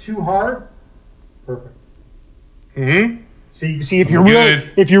paper. If it's too hard, perfect. Mm-hmm. So you can see if you're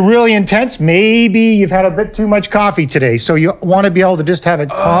Good. really intense, maybe you've had a bit too much coffee today. So you want to be able to just have it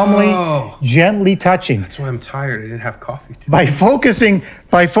calmly, Oh. gently touching. That's why I'm tired. I didn't have coffee today.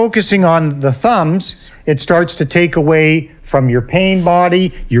 By focusing on the thumbs, it starts to take away from your pain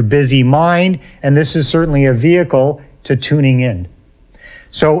body, your busy mind, and this is certainly a vehicle to tuning in.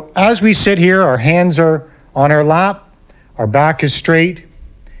 So as we sit here, our hands are on our lap, our back is straight.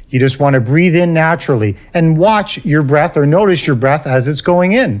 You just want to breathe in naturally and watch your breath or notice your breath as it's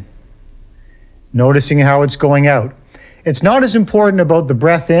going in, noticing how it's going out. It's not as important about the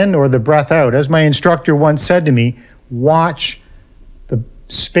breath in or the breath out. As my instructor once said to me, watch the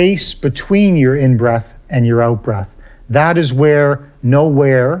space between your in-breath and your out-breath. That is where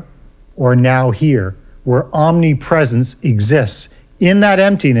nowhere or now here, where omnipresence exists. In that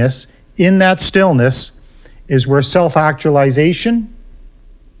emptiness, in that stillness, is where self-actualization,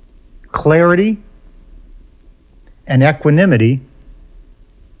 clarity, and equanimity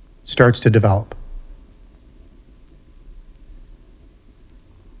starts to develop.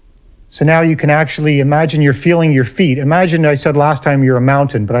 So now you can actually imagine you're feeling your feet. Imagine I said last time you're a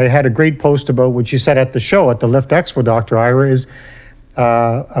mountain, but I had a great post about what you said at the show at the Lift Expo, Dr. Ira, is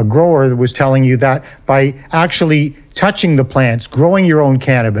a grower that was telling you that by actually touching the plants, growing your own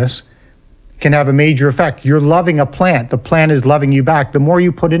cannabis, can have a major effect. You're loving a plant. The plant is loving you back. The more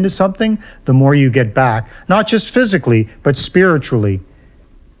you put into something, the more you get back. Not just physically, but spiritually.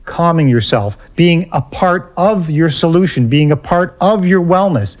 Calming yourself, being a part of your solution, being a part of your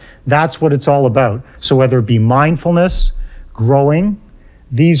wellness. That's what it's all about. So whether it be mindfulness, growing,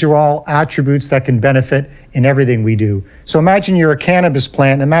 these are all attributes that can benefit in everything we do. So imagine you're a cannabis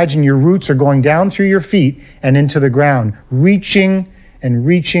plant. Imagine your roots are going down through your feet and into the ground, reaching and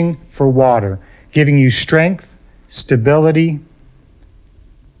reaching for water, giving you strength, stability,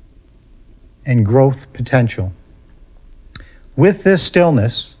 and growth potential. With this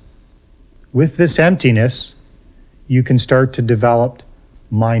stillness, with this emptiness, you can start to develop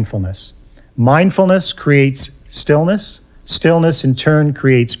mindfulness. Mindfulness creates stillness. Stillness in turn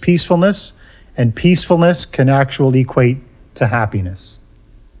creates peacefulness, and peacefulness can actually equate to happiness.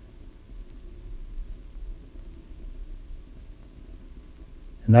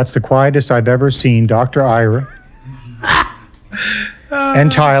 And that's the quietest I've ever seen Dr. Ira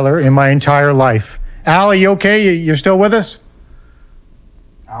and Tyler in my entire life. Al, are you okay? You're still with us?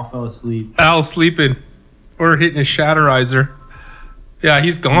 Al fell asleep. Al's sleeping or hitting his shatterizer. Yeah,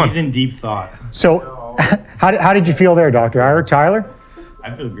 he's gone. He's in deep thought. So, how did you feel there, Dr. Ira? Tyler?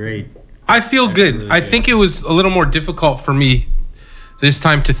 I feel great. I feel good. really I good. think it was a little more difficult for me this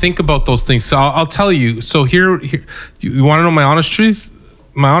time to think about those things. So I'll tell you. So here, you want to know my honest truth?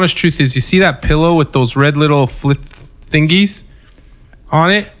 My honest truth is, you see that pillow with those red little flip thingies on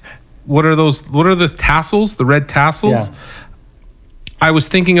it? What are those? What are the tassels? The red tassels? Yeah. I was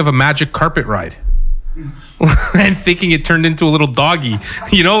thinking of a magic carpet ride. And thinking it turned into a little doggy.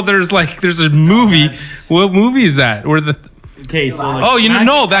 You know, there's a movie. What movie is that? Where the Okay, so like Oh, you know, magic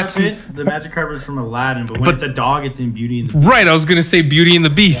no, that's- carpet, the magic carpet is from Aladdin, but when But- it's a dog, it's in Beauty and the Beast. Right, I was gonna say Beauty and the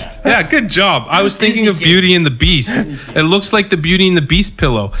Beast. Yeah, good job. I was thinking of Beauty and the Beast. It looks like the Beauty and the Beast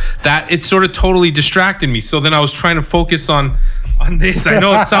pillow. That it sort of totally distracted me. So then I was trying to focus on this. I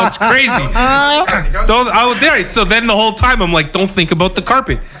know it sounds crazy. So then the whole time I'm like, don't think about the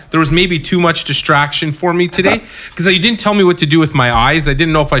carpet. There was maybe too much distraction for me today because you didn't tell me what to do with my eyes. I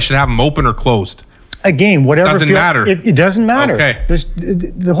didn't know if I should have them open or closed. Again, whatever. Doesn't matter. It doesn't matter. Okay. There's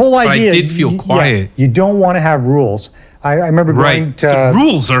the whole I idea. did feel quiet. You don't want to have rules. I remember going Right. to The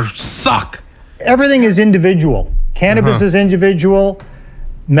rules are suck. everything is individual. Cannabis is individual.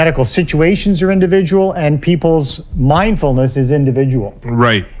 Medical situations are individual, and people's mindfulness is individual.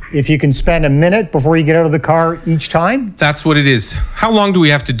 Right. If you can spend a minute before you get out of the car each time, That's what it is. How long do we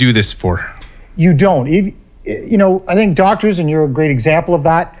have to do this for? you don't. I think doctors, and you're a great example of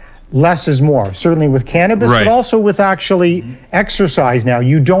that, less is more. Certainly with cannabis, Right. but also with actually exercise now.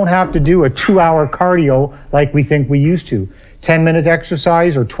 You don't have to do a 2-hour cardio like we think we used to. 10-minute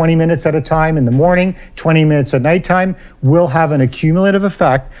exercise or 20 minutes at a time in the morning, 20 minutes at nighttime will have an accumulative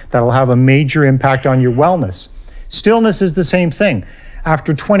effect that'll have a major impact on your wellness. Stillness is the same thing.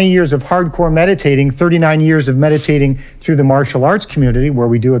 After 20 years of hardcore meditating, 39 years of meditating through the martial arts community, where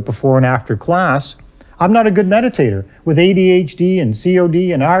we do it before and after class, I'm not a good meditator. With ADHD and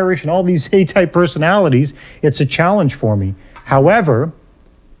COD and Irish and all these A-type personalities, it's a challenge for me. However,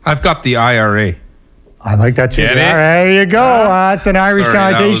 I've got the IRA. I like that too. Get it? All right, there you go. That's an Irish Sorry,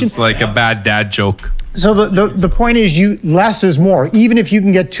 that connotation. was like a bad dad joke. So the point is, less is more. Even if you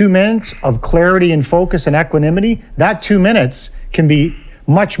can get 2 minutes of clarity and focus and equanimity, that 2 minutes can be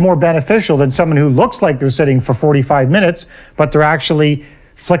much more beneficial than someone who looks like they're sitting for 45 minutes, but they're actually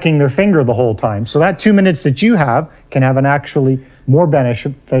flicking their finger the whole time. So that 2 minutes that you have can have an actually more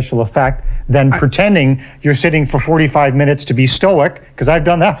beneficial effect than pretending you're sitting for 45 minutes to be stoic, because I've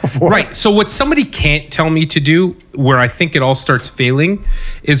done that before. Right. So what somebody can't tell me to do, where I think it all starts failing,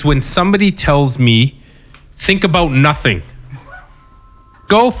 is when somebody tells me, think about nothing.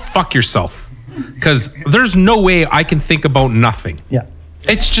 Go fuck yourself. Because there's no way I can think about nothing. Yeah.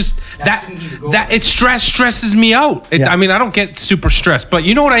 It's just that shouldn't be the goal. it stresses me out. Yeah. I mean, I don't get super stressed, but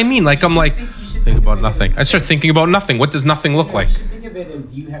you know what I mean? Like, I'm like, You should think about of it nothing. as- I start thinking about nothing. What does nothing look like? You should think of it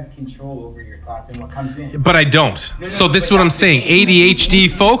as you have control over your thoughts and what comes in. But I don't. No, So this is but what I'm that's the saying. thing.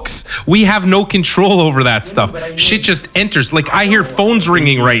 ADHD folks, we have no control over that stuff. but I mean- Shit just enters. Like, I hear phones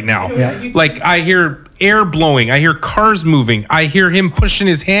ringing right now. Yeah. Like, I hear air blowing. I hear cars moving. I hear him pushing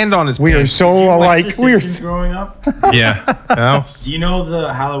his hand on his We are pants. so Watch alike. The We are. Simpsons growing up. Yeah. No? Do you know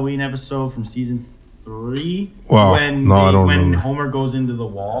the Halloween episode from season 3? Wow. When No, I don't when remember. Homer goes into the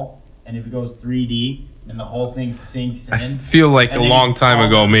wall and it goes 3D and the whole thing sinks in. I feel like and a then long you time fall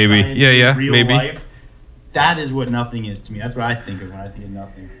ago, maybe. outside Yeah, in yeah, real maybe. life. That is what nothing is to me. That's what I think of when I think of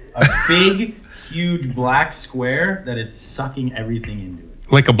nothing. A big, huge black square that is sucking everything into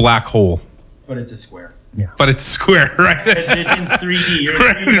it. Like a black hole. But it's a square. But it's square, right? It's in 3D. You're in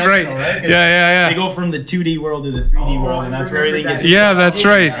Right, three-dimensional, right. right? 'Cause Yeah. They go from the 2D world to the 3D world, and that's where everything gets. Yeah, that's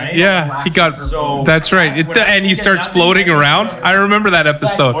right. Right? Yeah, he got. So That's right. when I And he think of starts nothing, floating around. I remember that Or the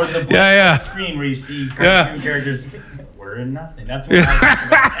episode. blank Yeah. screen where you see Yeah. cartoon characters. We're in nothing. That's what I think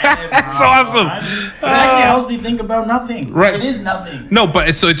about. every That's awesome. time. It actually helps me think about nothing. Right. It is nothing. No, but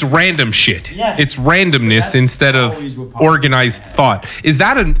it's random shit. Yeah. It's randomness That's instead of always what pops organized in my head. thought. Is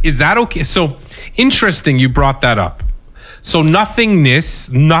that okay? So interesting you brought that up. So nothing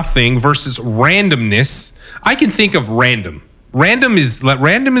versus randomness. I can think of random. Random is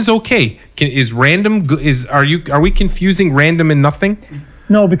okay. Are we confusing random and nothing?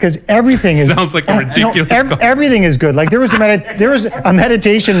 No, because everything is. Sounds like a ridiculous call. Everything is good. Like there was a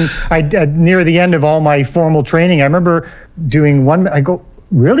meditation I did near the end of all my formal training. I remember doing one. I go,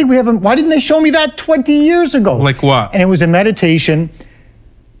 really? Why didn't they show me that 20 years ago? Like what? And it was a meditation,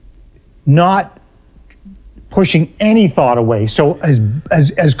 not pushing any thought away. So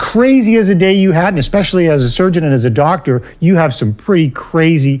as crazy as a day you had, and especially as a surgeon and as a doctor, you have some pretty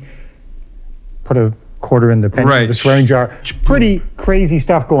crazy. Put a quarter in the pen, Right. the swearing jar. Pretty crazy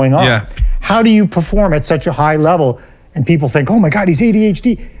stuff going on. Yeah. How do you perform at such a high level? And people think, oh my God, he's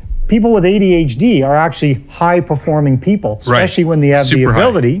ADHD. People with ADHD are actually high performing people, especially when they have the Super high.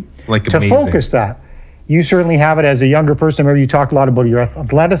 ability Like to amazing. focus that. You certainly have it as a younger person. Remember, you talked a lot about your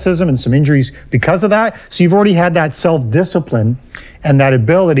athleticism and some injuries because of that. So you've already had that self-discipline and that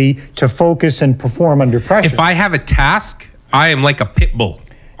ability to focus and perform under pressure. If I have a task, I am like a pit bull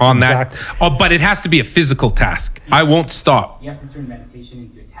on Exactly. that. Oh, but it has to be a physical task. I won't stop. You have to turn meditation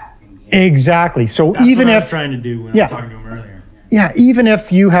into a task. And Exactly. So That's even what I was if trying to do when Yeah. I was talking to him earlier. Yeah, even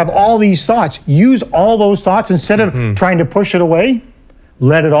if you have all these thoughts, use all those thoughts instead of trying to push it away.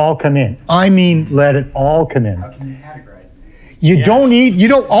 Let it all come in. I mean, let it all come in. how can you categorize it? You Yes. don't need. You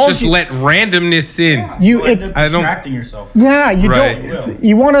don't. All Just let randomness in. you. End up I don't- distracting yourself. Yeah, you Right. don't.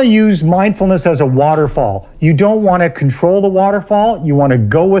 You want to use mindfulness as a waterfall. You don't want to control the waterfall. You want to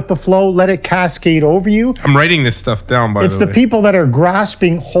go with the flow. Let it cascade over you. I'm writing this stuff down, by It's the the way. people that are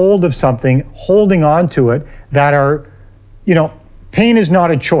grasping hold of something, holding on to it, that are, pain is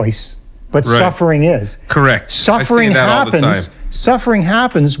not a choice, but Right. suffering is. Correct. Suffering I say that all the time. happens. Suffering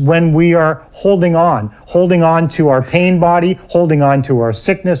happens when we are holding on to our pain body, holding on to our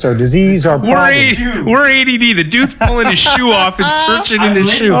sickness, our disease, our problems. We're ADD. The dude's pulling his shoe off and searching in his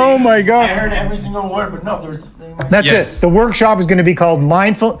listening. shoe. Oh my I God. heard every single word, but no, there was. That's Yes. it. The workshop is going to be called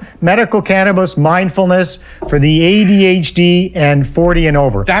Medical Cannabis Mindfulness for the ADHD and 40 and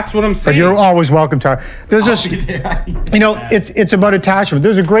over. That's what I'm But saying. you're always welcome to. There's this, it's about attachment.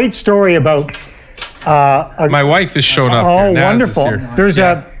 There's a great story about My wife is showing up. Oh, here. Naz is wonderful.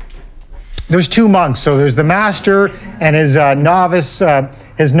 here. There's two monks. So there's the master and his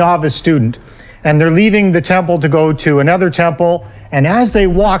novice student. And they're leaving the temple to go to another temple. And as they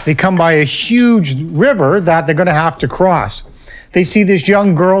walk, they come by a huge river that they're going to have to cross. They see this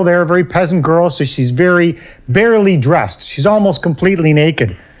young girl there, a very peasant girl. So she's very barely dressed. She's almost completely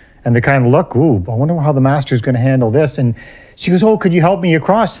naked. And they kind of look, ooh, I wonder how the master's going to handle this. And she goes, oh, could you help me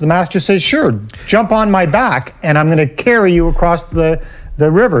across? The master says, sure, jump on my back and I'm going to carry you across the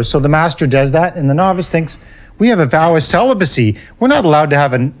river. So the master does that. And the novice thinks, we have a vow of celibacy. We're not allowed to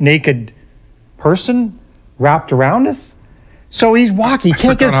have a naked person wrapped around us. So he's walking. He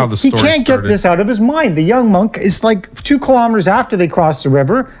can't forgot how the he story can't get started. this out of his mind. The young monk is like 2 kilometers after they crossed the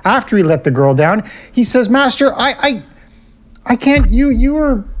river, after he let the girl down. He says, "Master, I can't. You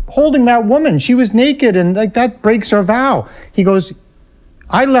were holding that woman. She was naked, and like that breaks our vow." He goes,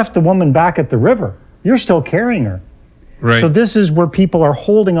 "I left the woman back at the river. You're still carrying her." Right. So this is where people are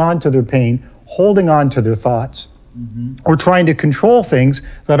holding on to their pain, holding on to their thoughts, or trying to control things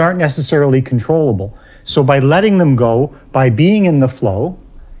that aren't necessarily controllable. So by letting them go, by being in the flow,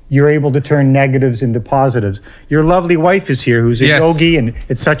 you're able to turn negatives into positives. Your lovely wife is here, who's a Yes. yogi, and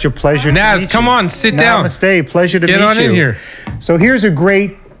it's such a pleasure to Naz, meet come you. on, sit down. Namaste, pleasure to Get meet on you. in here. So here's a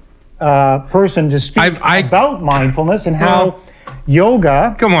great person to speak I- about mindfulness and how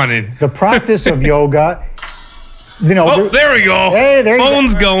yoga, Come on in. the practice of yoga, Oh, there we go. Hey, there you go.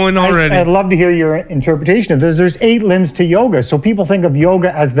 Phone's going already. I'd love to hear your interpretation of this. There's 8 limbs to yoga. So people think of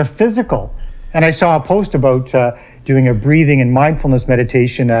yoga as the physical. And I saw a post about doing a breathing and mindfulness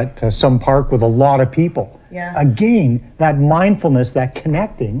meditation at some park with a lot of people. Yeah. Again, that mindfulness, that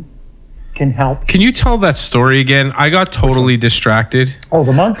connecting can help. Can you tell that story again? I got totally distracted. Oh,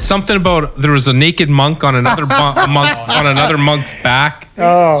 the monks? Something about there was a naked monk on another monk's back.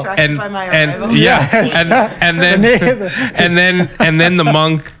 Oh. Distracted by my arrival. and yeah, Yes. and then the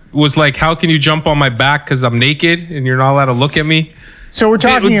monk was like, "How can you jump on my back because I'm naked and you're not allowed to look at me?" So we're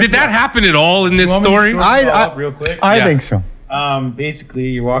talking. Did that happen at all in this You want me to story? short it all up real quick? I Yeah. think so. Basically,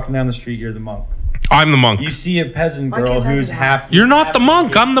 you're walking down the street. You're the monk. I'm the monk. You see a peasant Why girl can't I who's be the half. You're not half the monk.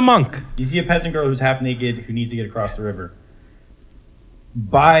 naked. I'm the monk. You see a peasant girl who's half naked who needs to get across the river.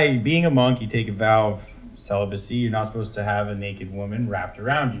 By being a monk, you take a vow of celibacy. You're not supposed to have a naked woman wrapped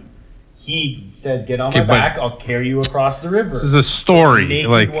around you. He says, "Get on Okay, my but- back. I'll carry you across the river." This is a story. Naked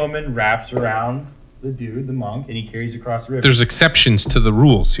Like woman wraps around the dude, the monk, and he carries across the river. there's exceptions to the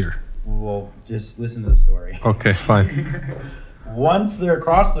rules here. Well, just listen to the story. Okay, fine. Once they're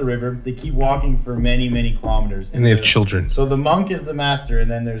across the river, they keep walking for many, many kilometers. And they have the- children. So the monk is the master, and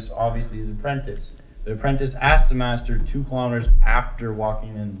then there's obviously his apprentice. The apprentice asks the master 2 kilometers after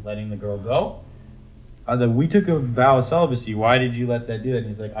walking and letting the girl go, we took a vow of celibacy. Why did you let that do it? And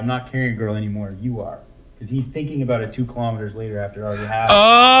he's like, "I'm not carrying a girl anymore. You are." Because he's thinking about it 2 kilometers later after it already happened.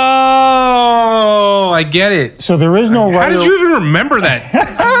 Oh, I get it. So there is no How right. did you even remember that?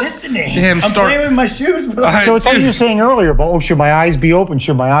 I'm listening. Damn, I'm start- playing with my shoes, bro. So it's like you were saying earlier about, oh, should my eyes be open?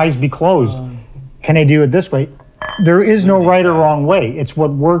 Should my eyes be closed? Can I do it this way? There is no right or wrong way. It's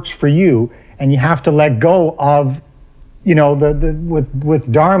what works for you, and you have to let go of,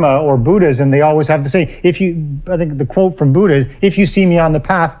 with Dharma or Buddhism, they always have to say, I think the quote from Buddha is, "If you see me on the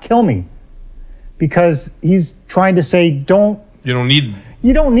path, kill me," because he's trying to say, You don't need.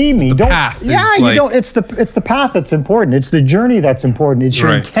 you don't need me. The Don't. path is Yeah, you like- don't. It's the path that's important. It's the journey that's important. It's your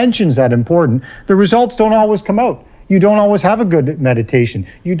Right. intentions that important. The results don't always come out. You don't always have a good meditation.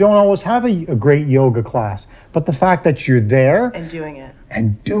 You don't always have a great yoga class. But the fact that you're there And doing it.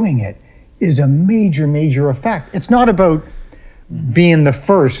 and doing it is a major, major effect. It's not about being the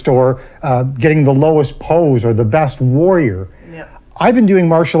first or getting the lowest pose or the best warrior. Yeah. I've been doing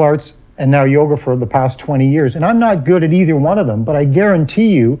martial arts and now yoga for the past 20 years, and I'm not good at either one of them, but I guarantee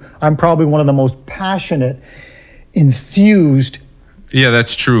you I'm probably one of the most passionate, enthused, Yeah,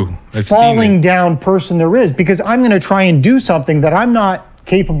 that's true. I've seen falling it. down person there is, because I'm going to try and do something that I'm not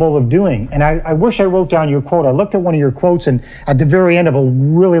capable of doing. And I wish I wrote down your quote. I looked at one of your quotes, and at the very end of a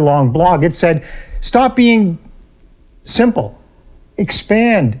really long blog, it said, "Stop being simple,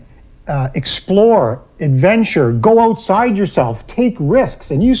 expand, explore, adventure, go outside yourself, take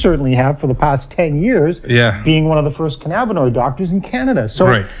risks." And you certainly have for the past 10 years, Yeah. being one of the first cannabinoid doctors in Canada. So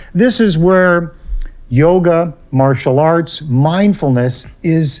Right. this is where yoga, martial arts, mindfulness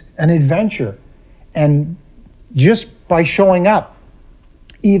is an adventure. And just by showing up,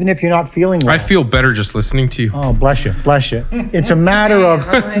 even if you're not feeling well. I feel better just listening to you. Oh, bless you, bless you. It's a matter of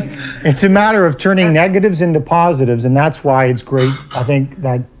it's a matter of turning negatives into positives, and that's why it's great, I think,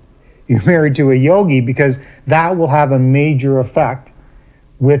 that you're married to a yogi, because that will have a major effect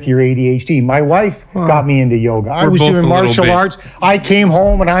with your ADHD. My wife got me into yoga. I we're was both doing a little martial bit. arts. I came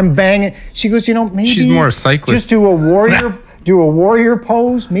home and I'm banging. She goes, maybe She's more a cyclist. just do a warrior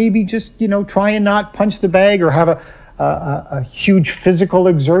pose. Maybe just try and not punch the bag or have a huge physical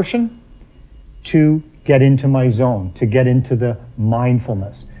exertion to get into my zone, to get into the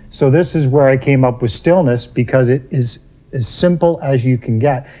mindfulness. So this is where I came up with stillness, because it is as simple as you can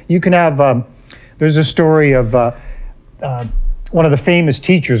get. You can have, there's a story of one of the famous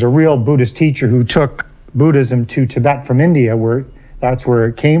teachers, a real Buddhist teacher who took Buddhism to Tibet from India, where that's where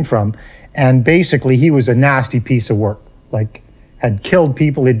it came from. And basically he was a nasty piece of work, like had killed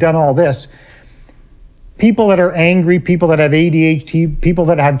people, he'd done all this. people that are angry, people that have ADHD, people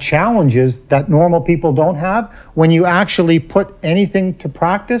that have challenges that normal people don't have, when you actually put anything to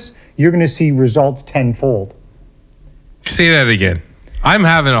practice, you're going to see results tenfold. Say that again. I'm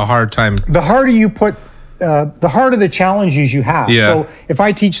having a hard time. The harder you put, the harder the challenges you have. Yeah. So if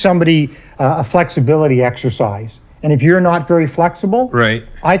I teach somebody a flexibility exercise, and if you're not very flexible, Right.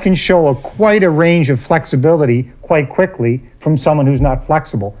 I can show quite a range of flexibility quite quickly from someone who's not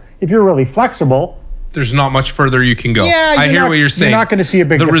flexible. If you're really flexible, There's not much further you can go. Yeah, I you're hear not- what you're saying. you're not gonna see a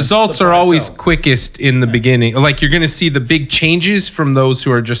big The difference. results The are always plateau. quickest in the beginning. Like you're going to see the big changes from those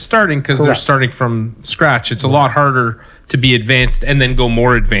who are just starting because they're Correct. starting from scratch. It's a lot harder to be advanced and then go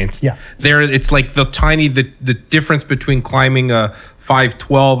more advanced. Yeah. There, it's like the difference between climbing a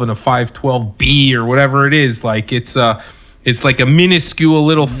 512 and a 512B or whatever it is. Like it's like a minuscule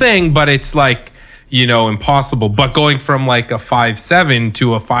little thing, but it's like, impossible. But going from like a 5.7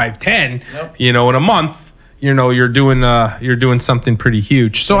 to a 5.10, Yep. in a month, you're doing something pretty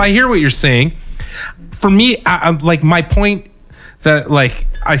huge. So I hear what you're saying. For me, I'm like my point that like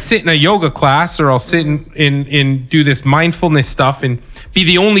I sit in a yoga class or I'll sit in do this mindfulness stuff and be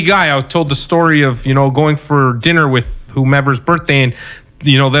the only guy. I told the story of going for dinner with whomever's birthday and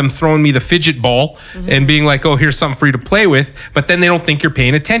them throwing me the fidget ball and being like, oh, here's something for you to play with. But then they don't think you're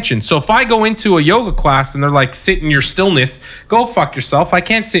paying attention. So if I go into a yoga class and they're like, sit in your stillness, go fuck yourself. I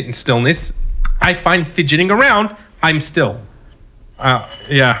can't sit in stillness. I find fidgeting around, I'm still.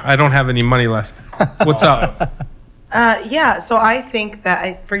 Yeah, I don't have any money left. What's up? Yeah, so I think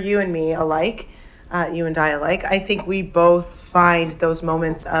that for you and me alike, you and I alike, I think we both find those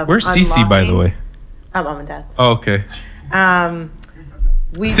moments of Where's Cece, by the way? At Mom and Dad's. Oh, okay.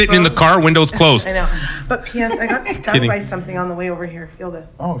 We Sitting in the both- car, windows closed. I know. But P.S. I got stung Kidding. by something on the way over here. Feel this.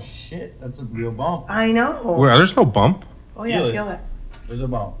 Oh shit, that's a real bump. I know. Well, there's no bump. Oh yeah, Feel it. feel it. There's a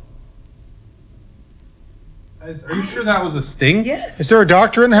bump. Are you sure that was a sting? Yes. is there a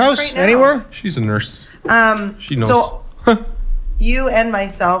doctor in the house right now. anywhere? She's a nurse. She knows. So you and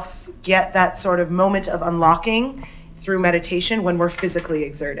myself get that sort of moment of unlocking through meditation when we're physically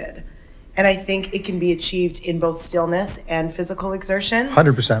exerted. And I think it can be achieved in both stillness and physical exertion.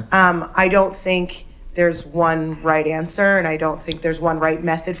 100%. I don't think there's one right answer, and I don't think there's one right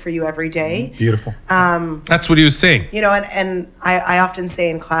method for you every day. Beautiful. That's what he was saying. And I often say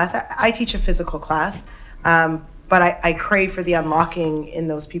in class, I teach a physical class, but I crave for the unlocking in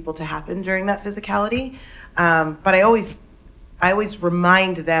those people to happen during that physicality. But I always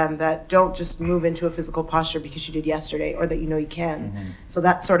remind them that don't just move into a physical posture because you did yesterday or that you can. So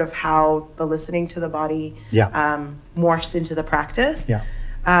that's sort of how the listening to the body Yeah. morphs into the practice. Yeah.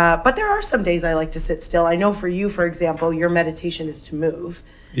 But there are some days I like to sit still. I know for you, for example, your meditation is to move.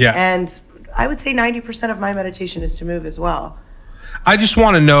 Yeah. And I would say 90% of my meditation is to move as well. I just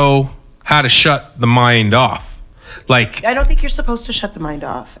want to know how to shut the mind off. Like, I don't think you're supposed to shut the mind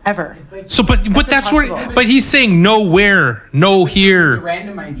off, ever. It's like so, but that's where, impossible. but he's saying no where, no the here,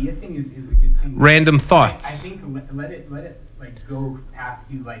 random idea thing is a good thing. random I thoughts. think let it like go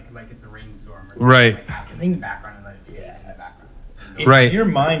past you like it's a rainstorm. Or Right. Like happen in the background and let it fade in the background. If Right. your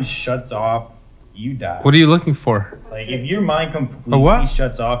mind shuts off, you die. What are you looking for? Like if your mind A completely what?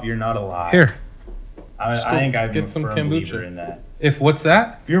 shuts off, you're not alive. Here. I Just go think I'm get a some firm kombucha. believer in that. If what's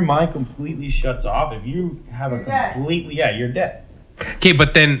that? If your mind completely shuts off, if you have You're a dead. completely, you're dead. Okay,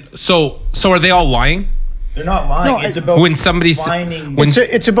 but then, so are they all lying? They're not lying. No, it's about When somebody's- finding. when-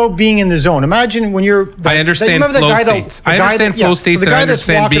 It's about being in the zone. Imagine when you're. I understand remember the flow guy that- states. the I guy understand that- yeah, flow so states the and I guy that's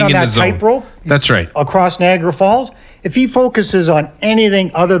understand walking being on in the that zone. tightrope That's right. across Niagara Falls, if he focuses on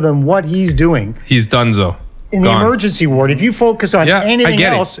anything other than what he's doing He's donezo. in the Gone. emergency ward, if you focus on Yeah, I anything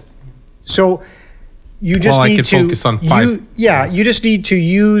get it. else, so you just Well, I need could to focus on five you just need to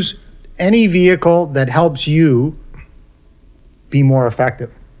use any vehicle that helps you be more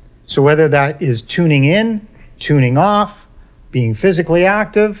effective. So whether that is tuning in, tuning off, being physically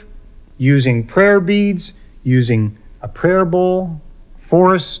active, using prayer beads, using a prayer bowl,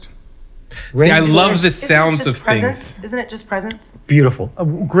 forest. See, I rainforest. love the Isn't it sounds just of presence? things. Isn't it just presence? Beautiful.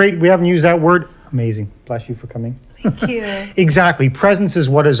 Great. We haven't used that word. Amazing. Bless you for coming. Thank you. Exactly. Presence is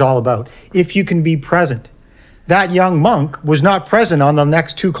what it's all about. If you can be present. That young monk was not present on the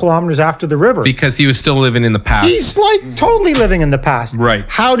next 2 kilometers after the river. Because he was still living in the past. He's like totally living in the past. Right.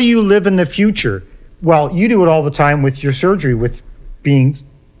 How do you live in the future? Well, you do it all the time with your surgery, with being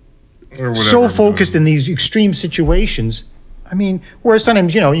Or whatever so I'm focused doing. in these extreme situations. I mean, whereas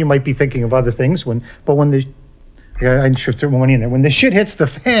sometimes, you might be thinking of other things when I should throw one in there. When the shit hits the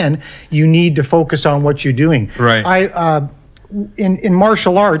fan, you need to focus on what you're doing. Right. In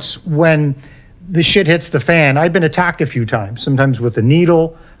martial arts, when the shit hits the fan, I've been attacked a few times, sometimes with a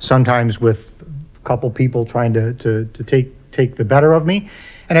needle, sometimes with couple people trying to take the better of me.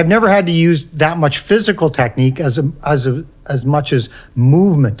 And I've never had to use that much physical technique as much as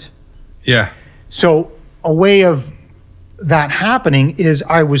movement. Yeah. So a way of that happening is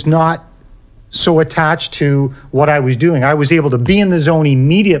I was not so attached to what I was doing. I was able to be in the zone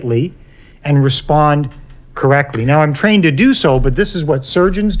immediately and respond correctly. Now I'm trained to do so, but this is what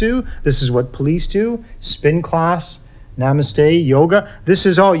surgeons do. This is what police do. Spin class, namaste, yoga. This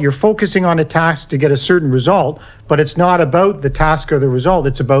is all, you're focusing on a task to get a certain result, but it's not about the task or the result.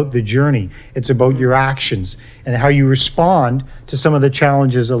 It's about the journey. It's about your actions and how you respond to some of the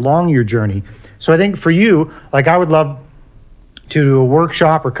challenges along your journey. So I think for you, like I would love to do a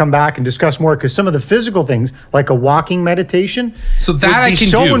workshop or come back and discuss more, because some of the physical things, like a walking meditation, So that would I be can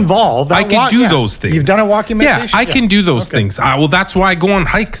so do. involved. I can do those things. You've done a walking meditation? Yeah, I can do those things. Well, that's why I go on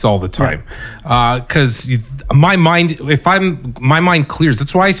hikes all the time, because my mind, my mind clears.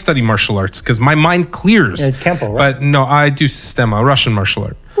 That's why I study martial arts, because my mind clears. Yeah, Kempo, right? But no, I do Sistema, Russian martial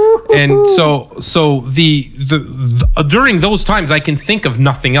art. And so the during those times I can think of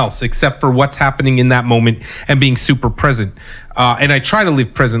nothing else except for what's happening in that moment and being super present. And I try to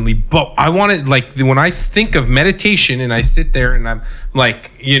live presently, but I want to, like, when I think of meditation and I sit there and I'm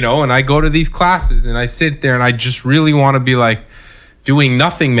like, and I go to these classes and I sit there and I just really want to be like doing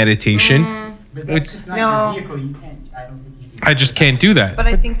nothing meditation. But that's just not No. your vehicle. You can't. I don't think you can. I just can't do that. But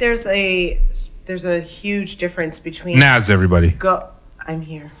I think there's a huge difference between Naz, everybody. I'm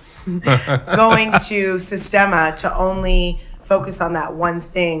here. Going to Sistema to only focus on that one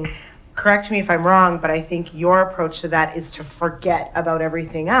thing. Correct me if I'm wrong, but I think your approach to that is to forget about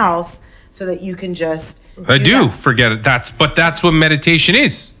everything else so that you can just I do that. forget it. That's what meditation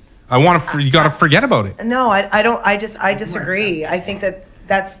is. You got to forget about it. No, I don't. I disagree. I think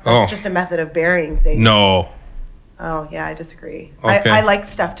that's Oh. just a method of burying things. No. Oh yeah, I disagree. Okay. I like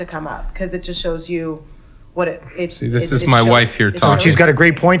stuff to come up because it just shows you what it. See, this it- is it my shows- wife here it talking. shows- She's got a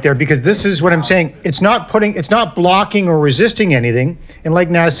great point there, because this is what I'm saying. It's not blocking or resisting anything. And like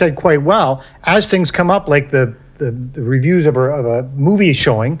Naz said quite well, as things come up, like the reviews of a movie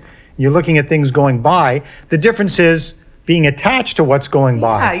showing, you're looking at things going by. The difference is being attached to what's going Yeah,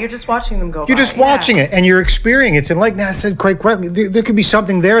 by. you're just watching them go. You're just watching it and you're experiencing it. And like Naz said quite correctly, there could be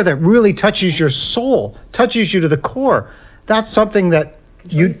something there that really touches your soul, touches you to the core. That's something that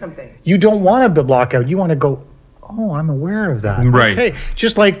Show you something. you don't want to block out. You want to go, oh, I'm aware of that. Right. Okay.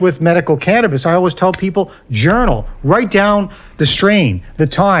 Just like with medical cannabis, I always tell people, journal, write down the strain, the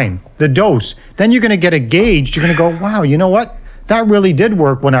time, the dose. Then you're going to get a gauge. You're going to go, wow, you know what? That really did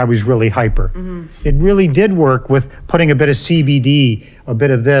work when I was really hyper. Mm-hmm. It really did work with putting a bit of CBD, a bit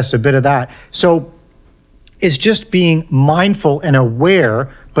of this, a bit of that. So it's just being mindful and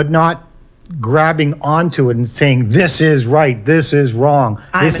aware, but not grabbing onto it and saying, this is right, this is wrong.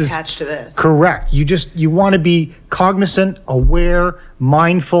 I'm this is attached to this. correct. You want to be cognizant, aware,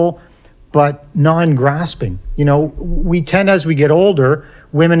 mindful, but non-grasping. We tend, as we get older,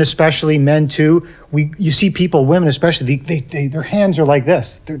 women especially, men too, you see people, women especially, they their hands are like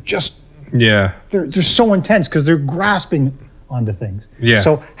this. They're just, Yeah. they're so intense because they're grasping onto things. Yeah.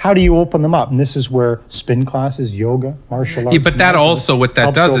 So how do you open them up? And this is where spin classes, yoga, martial arts. Yeah, but that also, what that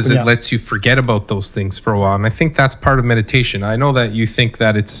helps does is open it up. lets you forget about those things for a while. And I think that's part of meditation. I know that you think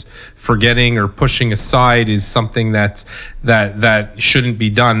that it's forgetting or pushing aside is something that shouldn't be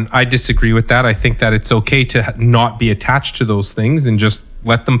done. I disagree with that. I think that it's okay to not be attached to those things and just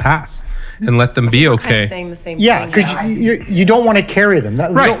let them pass and let them be Kind of okay. saying the same Yeah, thing. because you don't want to carry them.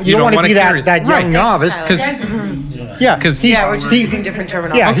 Right, You don't want to wanna be carry- that right. young novice. Tyler. Because Yeah, because Yeah, we're just using different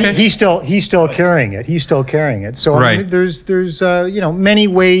terminology. Yeah, Okay. he's still carrying it. He's still carrying it. So I mean, Right. there's many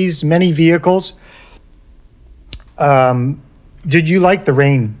ways, many vehicles. Did you like the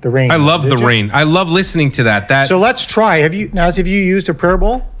rain? The rain. I love did the you? rain. I love listening to that. So let's try. Have you used a prayer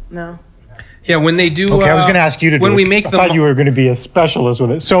bowl? No. Yeah, when they do. Okay, I was going to ask you to do when it. we make I the thought you were going to be a specialist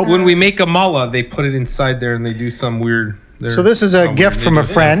with it. So when we make a mullah, they put it inside there and they do some weird. so this is a Oh, gift they from do a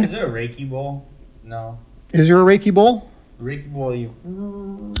that. friend. Is it a Reiki bowl? No. Is there a Reiki bowl? Reiki bowl, you.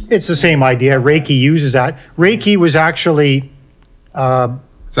 It's the same idea. Reiki uses that. Reiki was actually.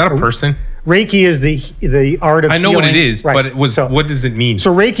 Is that a person? Reiki is the art of I know what it healing. is, Right. but it was. So- What does it mean?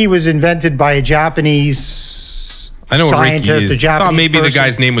 So Reiki was invented by a Japanese I know what Reiki scientist, is. a I Japanese thought maybe the person.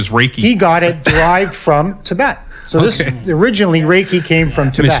 guy's name was Reiki. He got it derived from Tibet. So this Okay. originally Reiki came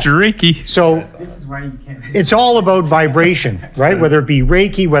from Tibet. Mr. Reiki. So This is why you can't. it's all about vibration, right? Whether it be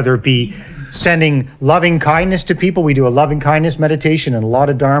Reiki, whether it be sending loving kindness to people. We do a loving kindness meditation and a lot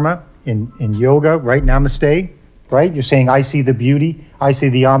of Dharma in yoga, right? Namaste, right? You're saying, I see the beauty. I see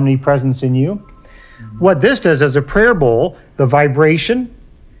the omnipresence in you. What this does as a prayer bowl, the vibration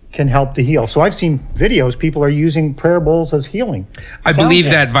can help to heal. So I've seen videos, people are using prayer bowls as healing. I Sound believe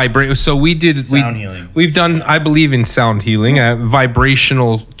healing. that vibrate. So we did Sound healing. We've done. I believe in sound healing,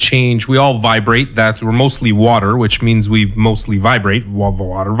 vibrational change. We all vibrate. That we're mostly water, which means we mostly vibrate while the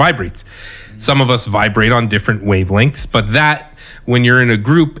water vibrates. Some of us vibrate on different wavelengths, but that when you're in a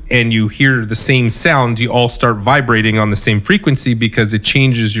group and you hear the same sound, you all start vibrating on the same frequency because it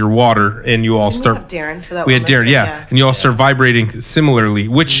changes your water, and you all Didn't we start. have Darren for that We had one Darren, listing? yeah, and you all start vibrating similarly,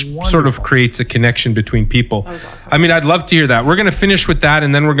 which sort of creates a connection between people. was awesome. I mean, I'd love to hear that. We're going to finish with that,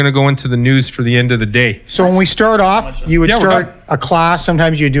 and then we're going to go into the news for the end of the day. So when we start off, you would Yeah, we're start done. a class.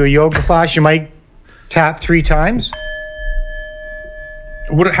 Sometimes you do a yoga class. You might tap 3 times.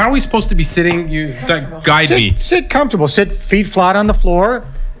 How are we supposed to be sitting? Guide me. Sit comfortable. Sit feet flat on the floor.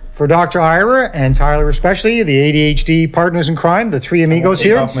 For Dr. Ira and Tyler especially, the ADHD partners in crime, the 3 amigos Take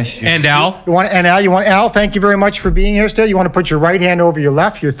here. off my shoes. And Al, And Al, thank you very much for being here still. You want to put your right hand over your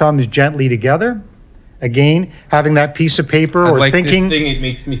left, your thumbs gently together. Again, having that piece of paper or like thinking, this thing. It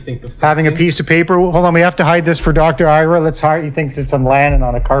makes me think of something. having a piece of paper. Hold on, we have to hide this for Dr. Ira. Let's hide. He thinks it's on land and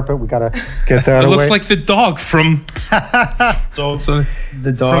on a carpet. We got to get that It away. looks like the dog from. So So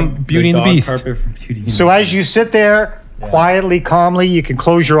the dog, from Beauty and the dog Beast. carpet from Beauty and So the as you sit there, quietly, calmly, you can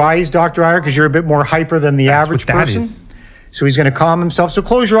close your eyes, Dr. Ira, because you're a bit more hyper than the average what that person. is. So he's going to calm himself. So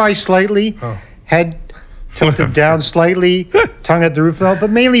close your eyes slightly, head tilted down slightly, tongue at the roof,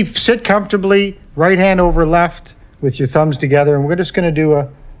 but mainly sit comfortably, right hand over left with your thumbs together. And we're just going to do a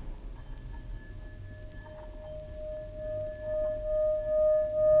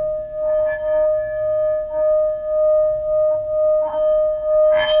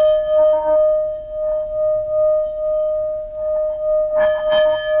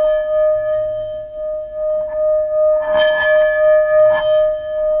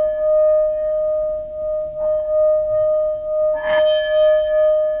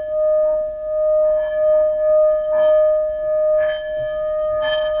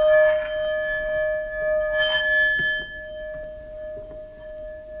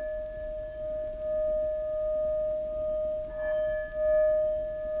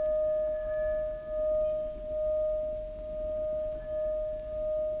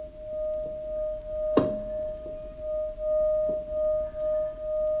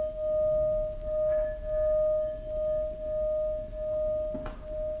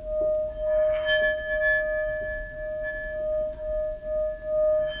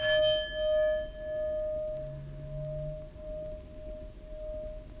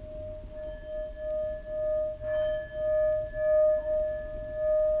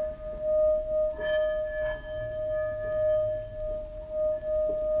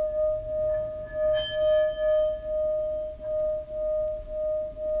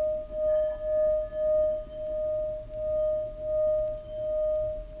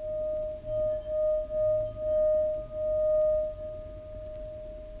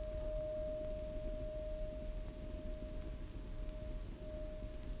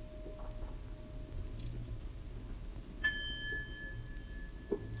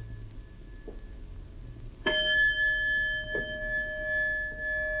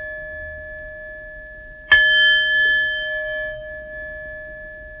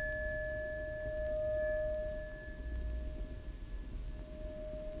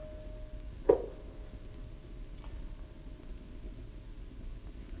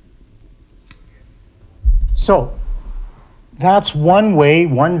So that's one way,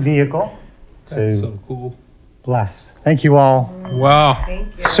 one vehicle That's to so cool. bless. Thank you all Wow.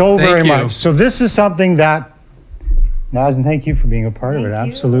 Thank you. so Thank very you. much. So this is something that, Naz, and thank you for being a part of it. Thank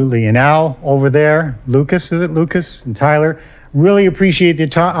you. Absolutely. And Al over there, Lucas, is it Lucas and Tyler? Really appreciate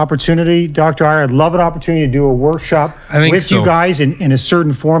the opportunity, Dr. Ira. I'd love an opportunity to do a workshop I think with so. you guys in a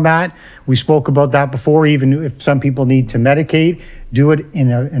certain format. We spoke about that before, even if some people need to medicate, do it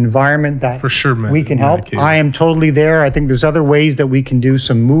in an environment that For sure, we can help. medicate. I am totally there. I think there's other ways that we can do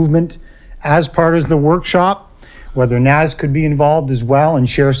some movement as part of the workshop, whether Naz could be involved as well and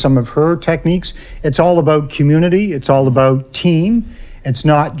share some of her techniques. It's all about community. It's all about team. It's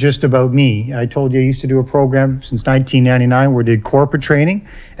not just about me. I told you I used to do a program since 1999 where I did corporate training,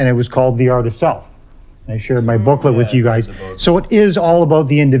 and it was called The Art of Self. I shared my booklet with you guys. So it is all about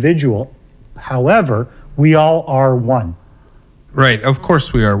the individual. However, we all are one. Right. Of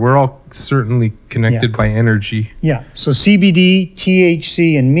course we are. We're all certainly connected by energy. Yeah. So CBD,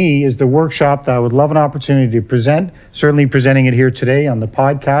 THC, and me is the workshop that I would love an opportunity to present. Certainly presenting it here today on the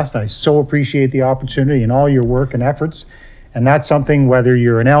podcast. I so appreciate the opportunity and all your work and efforts. And that's something, whether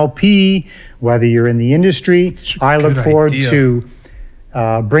you're an LP, whether you're in the industry, I look good forward idea. to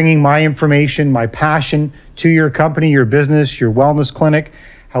bringing my information, my passion to your company, your business, your wellness clinic,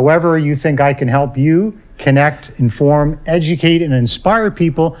 however you think I can help you connect, inform, educate, and inspire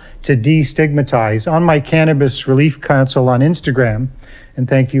people to destigmatize. On my Cannabis Relief Council on Instagram, and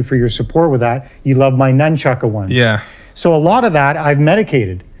thank you for your support with that, you love my nunchucka one. Yeah. So a lot of that I've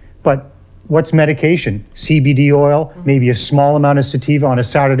medicated, but what's medication? CBD oil, maybe a small amount of sativa on a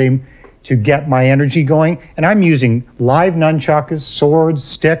Saturday to get my energy going. And I'm using live nunchuckas, swords,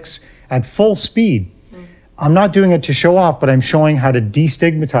 sticks at full speed. I'm not doing it to show off, but I'm showing how to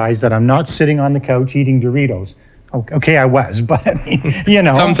destigmatize that I'm not sitting on the couch eating Doritos. Okay, I was, but I mean, you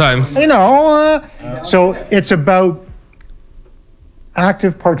know. Sometimes. You know, so it's about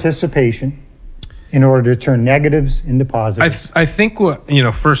active participation in order to turn negatives into positives. I think what,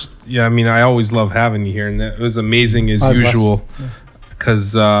 first, I mean, I always love having you here, and it was amazing as God bless. usual.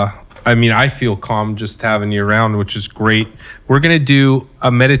 Because, I feel calm just having you around, which is great. We're going to do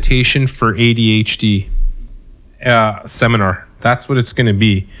a meditation for ADHD seminar. That's what it's going to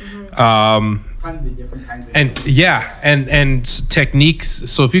be. Tons of different kinds of. And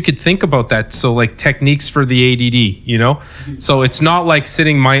techniques. So if you could think about that, so like techniques for the ADD, so it's not like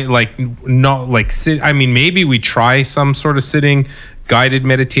sitting maybe we try some sort of sitting guided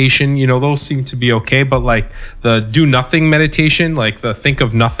meditation, those seem to be okay, but like the do nothing meditation, like the think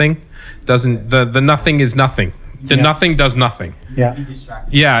of nothing doesn't, the nothing is nothing. The nothing does nothing. Yeah. Be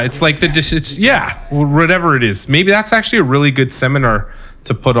distracted. Yeah, it's like whatever it is. Maybe that's actually a really good seminar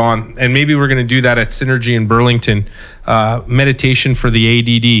to put on, and maybe we're going to do that at Synergy in Burlington. Meditation for the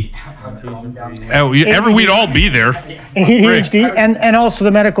ADD. We'd all be there. ADHD and also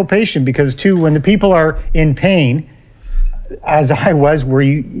the medical patient, because too, when the people are in pain, as I was,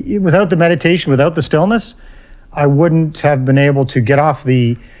 without the meditation, without the stillness, I wouldn't have been able to get off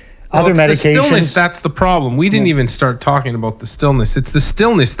the other it's medications. the stillness, that's the problem. We didn't even start talking about the stillness. It's the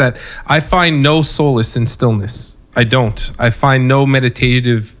stillness that I find no solace in stillness. I don't. I find no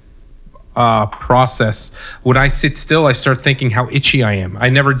meditative process. When I sit still, I start thinking how itchy I am. I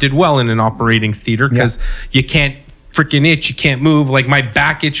never did well in an operating theater because you can't freaking itch. You can't move. Like my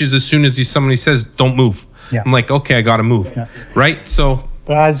back itches as soon as somebody says, don't move. Yeah. I'm like, okay, I got to move. Yeah. Right? So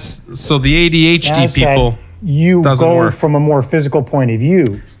But the ADHD as people, you doesn't go work. from a more physical point of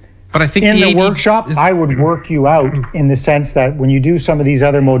view. but I think In the ADD workshop, I would work you out in the sense that when you do some of these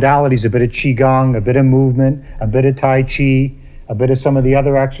other modalities, a bit of Qigong, a bit of movement, a bit of Tai Chi, a bit of some of the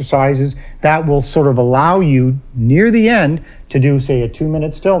other exercises, that will sort of allow you near the end to do, say, a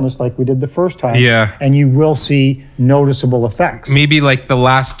 2-minute stillness like we did the first time. Yeah. And you will see noticeable effects. maybe like the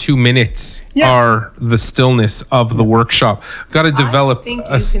last 2 minutes Yeah. are the stillness of the workshop. Got to develop I think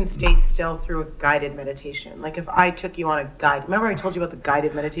you a s- can stay still through a guided meditation. Like if I took you on a guide, remember I told you about the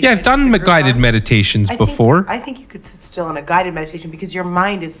guided meditation? Yeah, I've I took done the group guided on? meditations I think- before. I think you could sit still in a guided meditation because your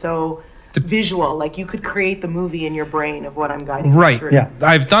mind is so visual. Like you could create the movie in your brain of what I'm guiding you Right. through. Yeah.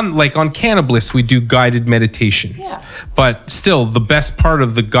 I've done, like on Cannabis, we do guided meditations. Yeah. But still, the best part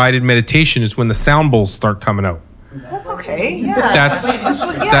of the guided meditation is when the sound bowls start coming out. That's okay. Yeah. That's-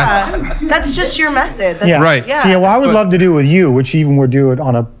 That's just your method. That's, Yeah. Right. Yeah. See, what I would But- love to do with you, which even we'll do it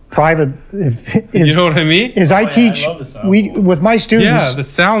on a private, You know what I mean? is I teach, love the sound with my students, Yeah, the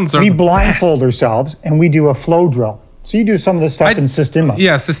sounds are we the blindfold best. ourselves and we do a flow drill. So you do some of this stuff in Systema.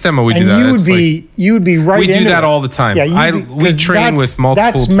 Yeah, Sistema, we And do that. you It's would be right we do into that it. all the time. Yeah, we train with multiple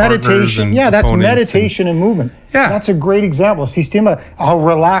that's partners meditation. and Yeah, that's opponents and- meditation and movement. Yeah. That's a great example. Systema, how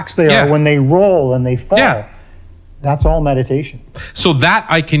relaxed they Yeah. are when they roll and they fall. Yeah. That's all meditation. So that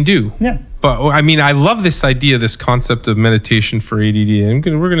I can do. Yeah. But I mean, I love this idea, this concept of meditation for ADD.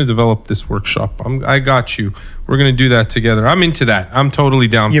 We're going to develop this workshop. I got you. We're going to do that together. I'm into that. I'm totally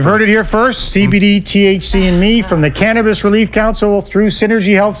down. You've heard it here first. CBD, THC, and me from the Cannabis Relief Council through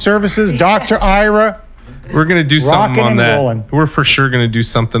Synergy Health Services, Dr. Ira. We're going to do something Rocking on and that. rolling. We're for sure going to do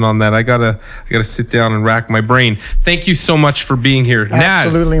something on that. I gotta sit down and rack my brain. Thank you so much for being here,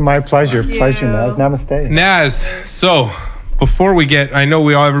 Absolutely my pleasure. Pleasure, Naz. Namaste. Naz. So before we get, I know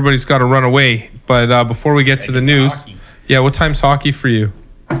everybody's got to run away, but before we get to the news, hockey. yeah, what time's hockey for you?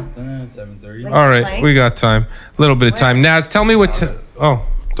 7:30. All right, Playing? we got time. A little bit of time. Naz, tell me what's. Oh,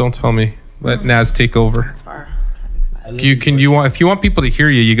 don't tell me. Let Naz take over. As far. If you want people to hear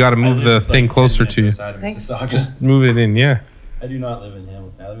you, you got to move the thing closer to you. Thanks. Just move it in. Yeah. I do not live in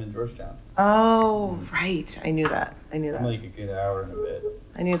Hamilton. I live in Georgetown. Oh, right. I knew that. I'm like a good hour and a bit.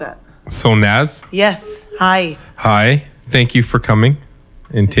 I knew that. So Naz, Yes. Hi. hi. Thank you for coming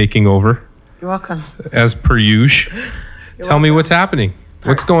and taking over You're welcome. as per usual. Tell me what's happening.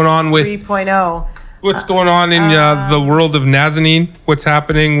 What's going on with 3.0. what's going on in the world of Nazanin? What's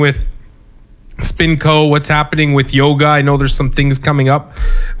happening with Spinco, what's happening with yoga? I know there's some things coming up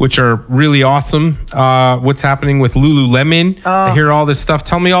which are really awesome. What's happening with Lululemon? I hear all this stuff.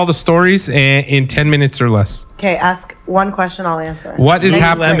 Tell me all the stories in 10 minutes or less. Okay, ask one question, I'll answer. What is Make it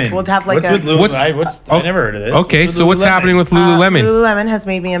happening? quick. We'll have like What's a with Lululemon? What's- I never heard of this. Okay, What's so with what's happening with Lululemon? Lululemon has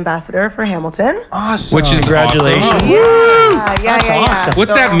made me ambassador for Hamilton. Awesome. Which is Congratulations. awesome. Yeah.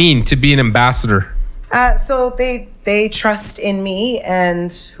 What's So- that mean to be an ambassador? So they trust in me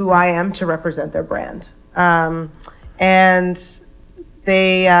and who I am to represent their brand, and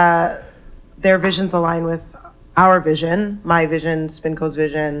they their visions align with our vision, my vision, Spinco's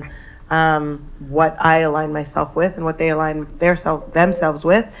vision, what I align myself with, and what they align themselves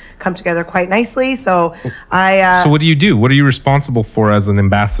with, come together quite nicely. So I So what do you do? What are you responsible for as an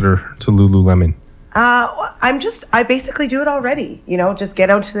ambassador to Lululemon? I basically do it already, just get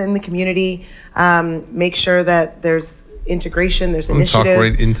out in the community, make sure that there's integration, there's I'm gonna talk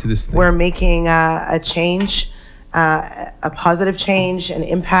initiatives. right into this thing. We're making a change, a positive change, an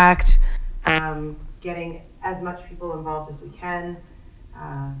impact, getting as much people involved as we can.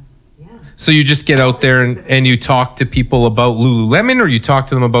 Yeah. So you just get out there and you talk to people about Lululemon, or you talk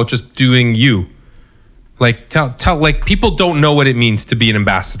to them about just doing you? Like tell like people don't know what it means to be an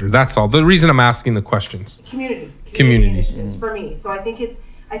ambassador. That's all. The reason I'm asking the questions. Community Community. initiatives for me. So I think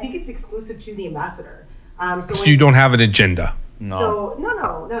it's exclusive to the ambassador. So you don't have an agenda. So no,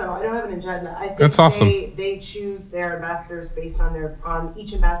 I don't have an agenda. I think That's awesome. They choose their ambassadors based on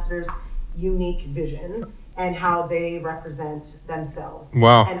each ambassador's unique vision and how they represent themselves.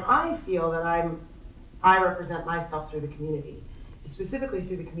 Wow. And I feel that I represent myself through the community, specifically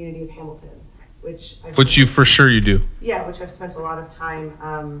through the community of Hamilton, which You for sure you do. yeah, which I've spent a lot of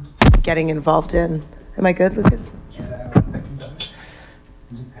time getting involved in. Am I good, Lucas? Yeah, 1 second.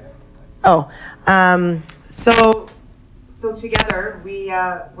 I'm just kind of. Oh, so together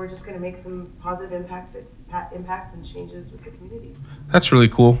we're just going to make some positive impacts and changes with the community. That's really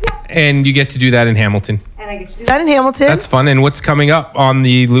cool. And you get to do that in Hamilton. And I get to do that in Hamilton. That's fun. And what's coming up on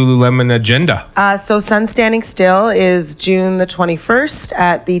the Lululemon agenda? So Sun Standing Still is June the 21st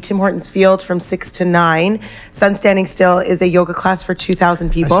at the Tim Hortons Field from 6 to 9. Sun Standing Still is a yoga class for 2,000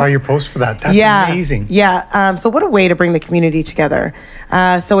 I people. saw your post for that. That's amazing. Yeah. So what a way to bring the community together.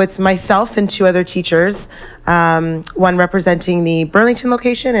 So it's myself and 2 other teachers, one representing the Burlington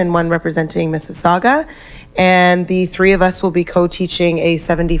location and one representing Mississauga. And the 3 of us will be co-teaching a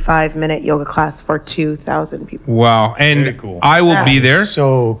 75-minute yoga class for 2,000 people. Wow. And Very cool. I will be there.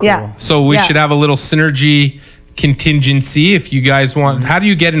 So cool. Yeah. So we Yeah. should have a little synergy contingency if you guys want. How do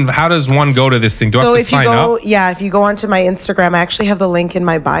you get in? How does one go to this thing? Do I So have to if you sign go, up? if you go onto my Instagram, I actually have the link in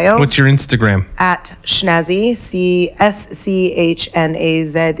my bio. What's your Instagram? At Schnazzy,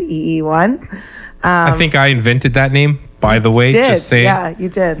 CSCHNAZEE1. I think I invented that name, by the way. Did. Just saying. Yeah, you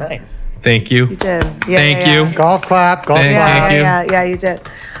did. Nice. Thank you. You did. Yeah, Thank yeah, you. Yeah, Golf clap. Golf Thank clap. you. yeah, you did.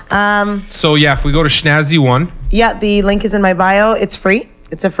 So yeah, if we go to Schnazzy1, Yeah, the link is in my bio. It's free.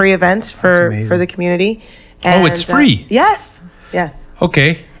 It's a free event for amazing. the community. Oh, it's free? Yes.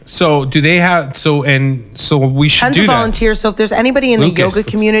 okay. So do they have? So we should Tons do of that. volunteers. So if there's anybody in Lucas, the yoga let's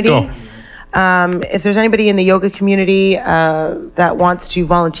community, go. if there's anybody in the yoga community that wants to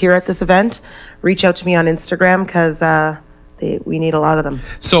volunteer at this event, reach out to me on Instagram because we need a lot of them.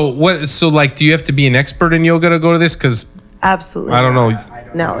 So what? So like, do you have to be an expert in yoga to go to this? Because Absolutely. I don't know.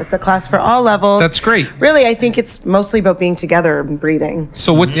 No, it's a class for all levels. That's great. Really, I think it's mostly about being together and breathing.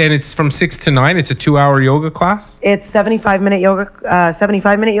 So what? And it's from 6 to 9. It's a 2-hour yoga class. It's 75-minute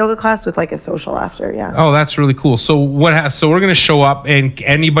yoga class with like a social after. Yeah. Oh, that's really cool. So what? So we're gonna show up, and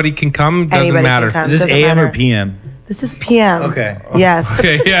anybody can come. Doesn't Anybody can matter. come. Is this Doesn't AM or matter. PM? This is PM. Okay. Yes.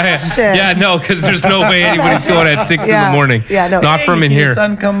 Okay, yeah, Shit. no, because there's no way anybody's going at 6 in Yeah, the morning. yeah, no. Not Hey, from you in see here. The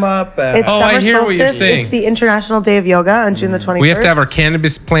sun come up. It's Oh, I summer hear what you're solstice. saying. It's the International Day of Yoga on June the 21st. We have to have our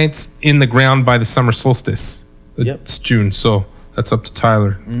cannabis plants in the ground by the summer solstice. Yep. It's June, so that's up to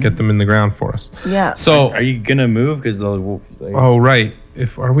Tyler. Get them in the ground for us. Yeah. So, Are you gonna move? Because they'll. Like, oh right.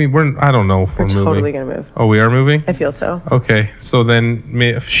 If are we? We're. I don't know if we're We're moving. totally gonna move. Oh, we are moving. I feel so. Okay, so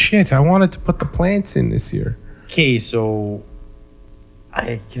then, shit. I wanted to put the plants in this year. Okay, so.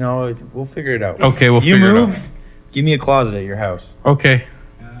 We'll figure it out. Okay, we'll you figure it move. out. Give me a closet at your house. Okay,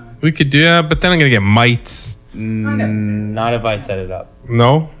 we could do that, but then I'm gonna get mites. Not if I set it up.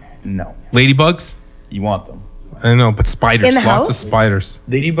 No, No. ladybugs. You want them. I know, but spiders. In the Lots of house? spiders.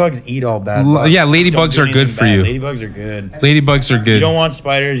 Ladybugs eat all bad. L- bugs. yeah, ladybugs Don't do are good anything for bad. you. Ladybugs are good. Ladybugs are good. You don't want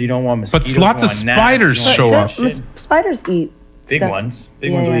spiders. You don't want mosquitoes. lots you of want gnats, spiders you don't show want up. shit. Spiders eat. Big stuff. ones.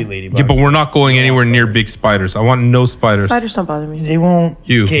 Big Yeah, ones will yeah. eat ladybugs. Yeah, but we're not going anywhere near big spiders. I want no spiders. Spiders don't bother me. They won't.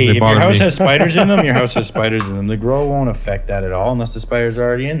 You, Okay, they if your bother house me. has spiders in them, your house has spiders in them. The grow won't affect that at all unless the spiders are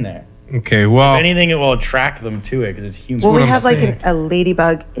already in there. Okay, well, If anything, it will attract them to it because it's human. Will what we I'm have like saying. a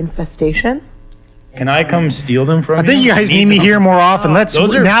ladybug infestation? Can I come steal them from I think you guys need me here more often. Let's.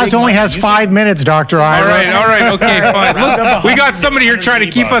 Those are Naz big only nuts. has 5 minutes, Dr. all Ira. right, okay, fine. Round up Look, we got somebody here 100 trying to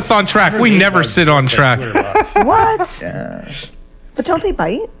keep us on track. We never sit on track. What? Yeah, But don't they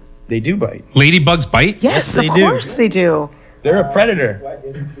bite? they do bite. Ladybugs bite? Yes, they of do. course they do. They're a predator.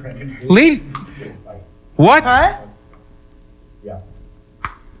 Lady. What? Huh? Yeah.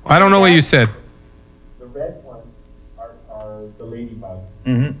 I don't know what you said. The red ones are the ladybugs.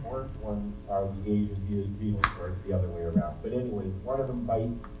 Mhm. Orange ones are the Asian beetles, or it's the other way around. But anyway, one of them bite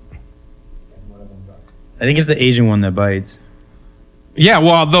and one of them doesn't. I think it's the Asian one that bites. Yeah,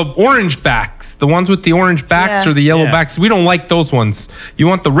 well, the orange backs, the ones with the orange backs Yeah. or the yellow Yeah. backs, we don't like those ones. You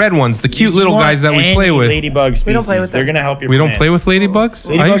want the red ones, the cute little You guys that want we play any with. Ladybug species. We don't play with They're them. gonna help your We don't play plants. with ladybugs?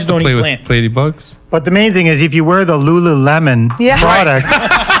 I Ladybugs used to don't play eat with plants. ladybugs. But the main thing is, if you wear the Lululemon Yeah. product,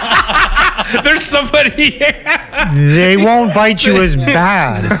 There's somebody here. they won't bite you as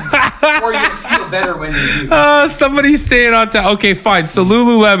bad. Or you'll feel better when they do. Somebody's staying on top. Okay, fine. So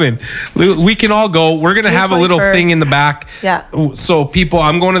Lululemon, we can all go. We're gonna June have a little 21st. thing in the back. Yeah. So people,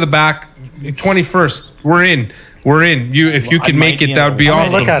 I'm going to the back. 21st, we're in. We're in. You, if you I can might make be it, in that a- would be I'm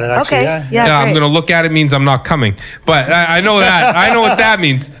I'm gonna awesome. gonna look at it. Actually, Okay. yeah. Yeah. Yeah, I'm great. gonna look at it means I'm not coming. But I know that. I know what that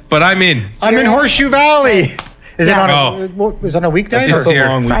means. But I'm in. I'm in Horseshoe Valley. Is it Yeah. on Oh. is it on a weeknight It's or here.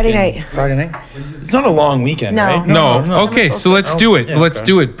 Friday weekend. night. Friday night? It's not a long weekend, No. right? No. Okay, so let's do it. Yeah, Let's okay.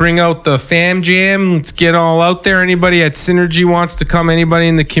 do it. Bring out the fam jam. Let's get all out there. Anybody at Synergy wants to come, anybody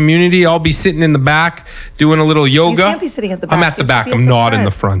in the community, I'll be sitting in the back doing a little yoga. can't be sitting at the I'm back. at the You back. should be I'm at the not in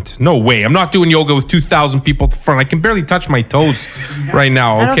the front. No way. I'm not doing yoga with 2,000 people at the front. I can barely touch my toes right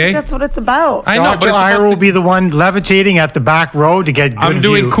now, I don't okay? think that's what it's about. I know, but Dr. it's Ira about will the- be the one levitating at the back row to get good I'm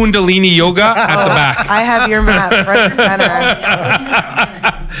doing view. Kundalini yoga at the back. I have your mat front and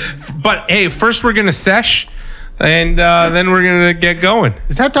center. But hey, first we're gonna sesh, and then we're gonna get going.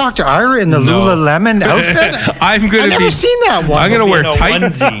 Is that Dr. Ira in the No. Lululemon outfit? I'm gonna I've never be. seen that one. I'm gonna wear in a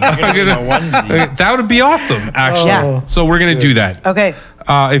tights. onesie. You're gonna be in a onesie. That would be awesome, actually. Yeah. So we're gonna do that. Okay.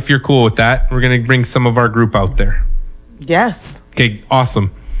 If you're cool with that, we're gonna bring some of our group out there. Yes. Okay,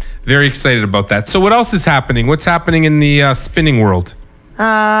 awesome. Very excited about that. So what else is happening? What's happening in the spinning world?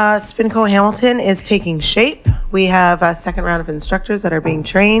 Spinco Hamilton is taking shape. We have a second round of instructors that are being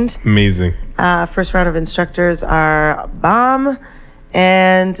trained. Amazing. First round of instructors are bomb.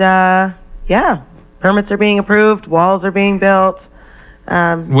 And yeah, permits are being approved, walls are being built.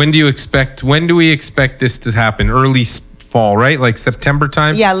 When do we expect this to happen? Early fall, right? Like September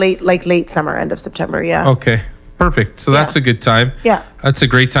time? Yeah, late summer, end of September. Yeah. Okay. Perfect. So that's a good time. Yeah. That's a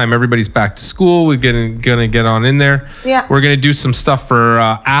great time. Everybody's back to school. We're gonna get on in there. Yeah. We're gonna do some stuff for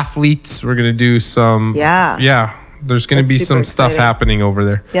athletes. We're gonna do some. Yeah. Yeah. There's gonna That's be super some stuff exciting. happening over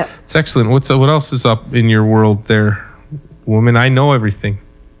there. Yep. It's excellent. What else is up in your world there, woman? I know everything.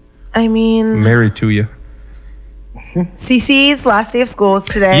 I mean, I'm married to you. CC's last day of school is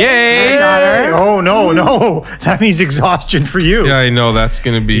today. Yay! My daughter. Oh, no. That means exhaustion for you. Yeah, I know that's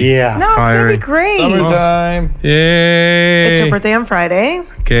gonna be. Yeah. No, it's gonna be Tiring. great. Summertime. Yay! It's her birthday on Friday.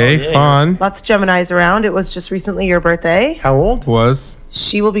 Okay, Oh, yeah. fun. Lots of Geminis around. It was just recently your birthday. How old? Was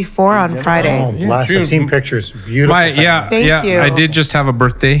She will be 4 on Friday. Oh, bless. June. I've seen pictures. Beautiful. my yeah Thank yeah. you. I did just have a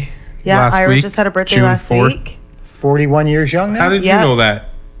birthday. Yeah, last Ira week, just had a birthday June last 4th. week. 41 years young now? How did Yeah. you know that?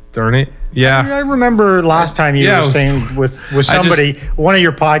 Darn it. Yeah. I remember last time you Yeah, it were was- saying with somebody, one of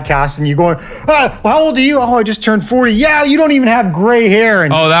your podcasts, and you going, how old are you? Oh, I just turned 40. Yeah, you don't even have gray hair.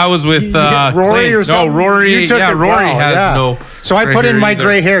 And Oh, that was with Rory Clayton. or something? No, Rory. You took Yeah, it Rory well, has yeah. no. So I gray put in hair my either.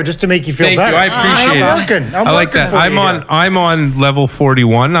 gray hair just to make you feel Thank better. you. I appreciate I'm it. working. I like that. for you here. I'm on level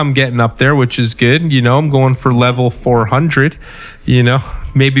 41. I'm getting up there, which is good. You know, I'm going for level 400. You know,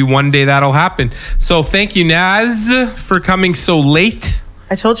 maybe one day that'll happen. So thank you, Naz, for coming so late.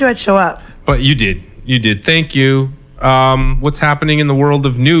 I told you I'd show up. But you did. You did. Thank you. What's happening in the world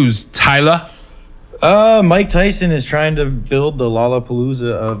of news, Tyler? Mike Tyson is trying to build the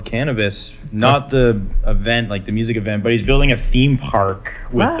Lollapalooza of cannabis. Not the event, like the music event, but he's building a theme park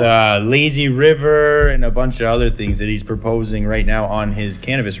with lazy river and a bunch of other things that he's proposing right now on his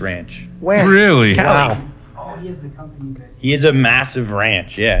cannabis ranch. Where? Really? Wow. Oh, he is the company that. He is a massive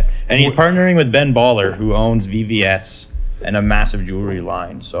ranch, yeah. And he's partnering with Ben Baller, who owns VVS and a massive jewelry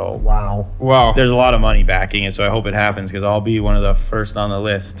line. So Wow. Wow. there's a lot of money backing it, so I hope it happens because I'll be one of the first on the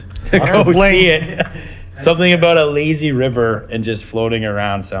list to Lots go of bling. see it. Something about a lazy river and just floating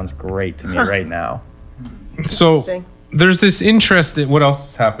around sounds great to me right now. So Interesting. there's this interest in what else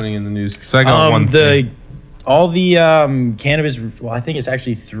is happening in the news? Because I got one thing. All the cannabis, well, I think it's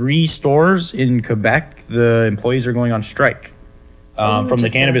actually 3 stores in Quebec. The employees are going on strike. Oh, from the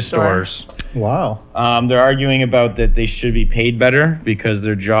just in a cannabis store. stores. Wow. They're arguing about that they should be paid better because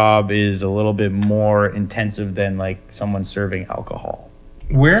their job is a little bit more intensive than like someone serving alcohol.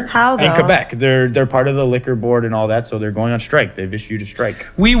 Where? How though? In Quebec, they're part of the liquor board and all that, so they're going on strike. They've issued a strike.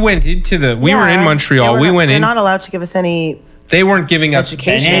 We went into the. We were in Yeah, Montreal. they We were- went They're in. not allowed to give us any They weren't giving us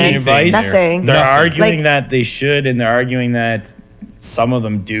education. Any advice? Nothing. They're Nothing. arguing Like- that they should, and they're arguing that some of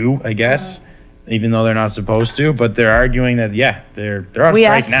them do, I guess, even though they're not supposed to. But they're arguing that they're on We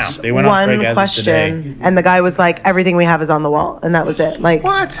strike now. asked They went on strike one as of today. question, and the guy was like, "Everything we have is on the wall," and that was it. Like,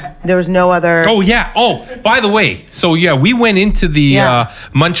 What? there was no other. Oh yeah. Oh, by the way, so yeah, we went into the Yeah.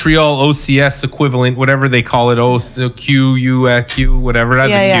 Montreal OCS equivalent, whatever they call it, QUQ, whatever. It has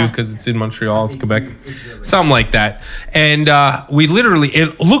Yeah, a Q yeah. because it's in Montreal, it's Quebec, something like that. And we literally,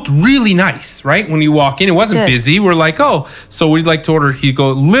 it looked really nice, right? When you walk in, it wasn't Good. busy. We're like, oh, so we'd like to order. He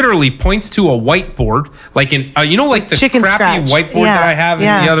literally points to a whiteboard, like in, you know, like the Chicken crappy scratch. whiteboard Yeah, that I have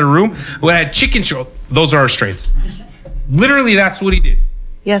yeah. in the other room. We had chicken. Those are our strains. Literally, that's what he did.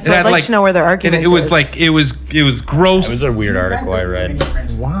 Yeah, so It I'd had, like to know where their argument It was is. like it was gross. It was a weird article I read.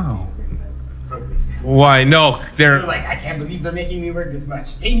 Wow. Why? No, They're they're like, I can't believe they're making me work this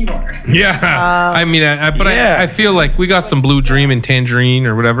much. Pay me more. yeah. I mean, Yeah. I feel like we got some Blue Dream and Tangerine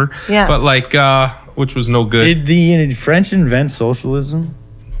or whatever. Yeah. But like, which was no good. Did the French invent socialism?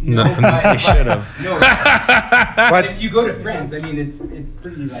 No. They should have. No, but if you go to France, I mean, it's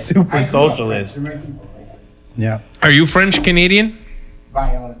pretty like Super I grew up socialist. French, they're my people, like, Yeah. Are you French Canadian?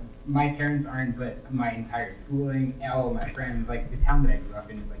 my parents aren't, but my entire schooling, all of my friends, like the town that I grew up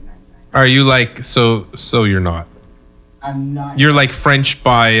in is like 99. Are you like so you're not? I'm not. You're like French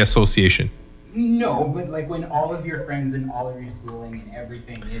by association. No, but like when all of your friends and all of your schooling and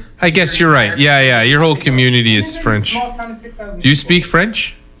everything is. I guess you're right. Yeah, yeah. Your whole community is And in a French. small town of 6,000 Do you people. speak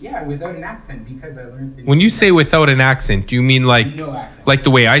French? Yeah, without an accent because I learned. The When you say without an accent, do you mean like no accent. like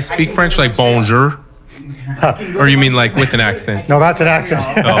the way I speak French, like bonjour? Or you mean like with an accent? No, that's an accent.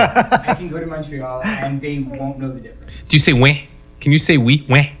 Oh. I can go to Montreal and they won't know the difference. Do you say oui? Can you say oui?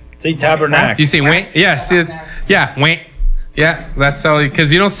 Oui? Say tabernacle. Do you say oui? Yeah, see, yeah, oui. Yeah, that's how,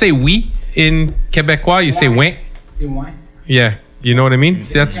 because you don't say oui in Quebecois, you say oui. See why? Yeah, you know what I mean?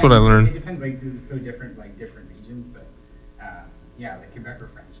 See, that's what I It learned. depends, like, it's so different, like, different regions, but, yeah, like, Quebec or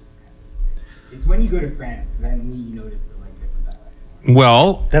French is kind of, like, it's when you go to France, then we notice the, like, different dialects.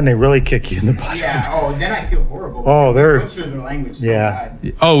 Well, Then they really kick you in the butt. Yeah, oh, then I feel horrible. Oh, because they're- we butcher the language so Yeah.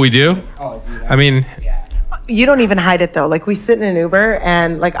 bad. oh, we do? Oh, dude. I mean, yeah. You don't even hide it though. Like we sit in an Uber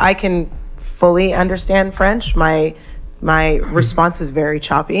and like I can fully understand French. My response is very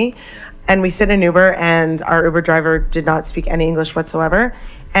choppy. And we sit in an Uber and our Uber driver did not speak any English whatsoever.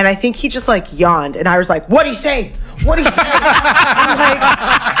 And I think he just like yawned and I was like, "What'd he say? What'd he say?" I'm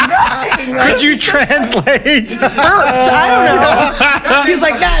like, "Nothing." Like, Could you translate? I don't know. He was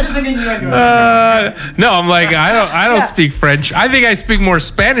like, "Nah, That's an innuendo. no, I'm like, I don't speak French. I think I speak more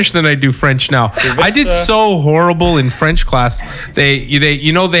Spanish than I do French now. I did so horrible in French class. They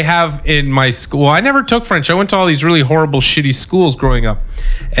have in my school. I never took French. I went to all these really horrible, shitty schools growing up,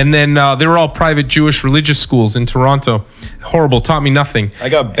 and then they were all private Jewish religious schools in Toronto. Horrible, taught me nothing. I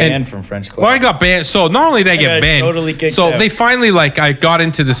got banned And- from French class. Well, I got banned. So not only did I get got banned, totally kicked so out. they finally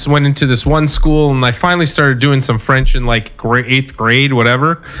went into this one school, and I finally started doing some French in like eighth grade,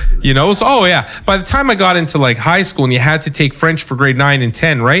 whatever, you know. So oh yeah, by the time I got into like high school, and you had to take French for grade 9 and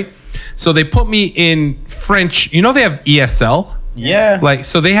 10, right? So they put me in French. You know they have ESL, Yeah. like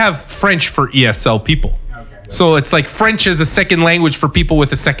so they have French for ESL people. Okay. So it's like French as a second language for people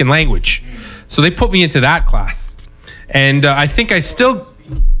with a second language. So they put me into that class, and I think I still.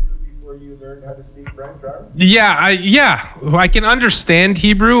 Before you learned how to speak French, Robert? Yeah, I can understand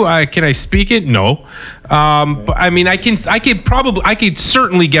Hebrew. Can I speak it? No. But I mean, I could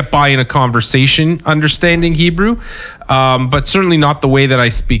certainly get by in a conversation understanding Hebrew, but certainly not the way that I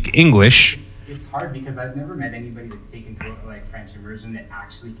speak English. It's hard because I've never met anybody that's taken to like French immersion that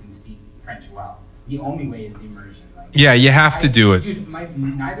actually can speak French well. The only way is immersion. Like, Yeah, you have to do it. Dude,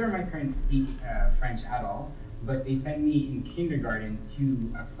 neither of my parents speak French at all, but they sent me in kindergarten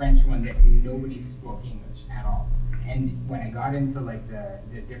to a French one that nobody spoke English at all. And when I got into like the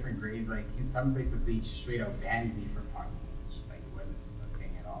different grades, like in some places they straight out banned me from talking English. Like it wasn't a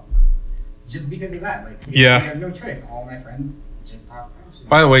thing at all. So it's just because of that. Like Yeah. I have no choice. All my friends just talk French.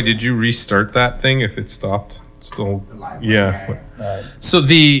 By the way, did you restart that thing if it stopped? Still. The live Yeah. one, So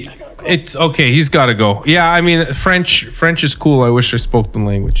it's okay. He's got to go. Yeah, I mean, French is cool. I wish I spoke the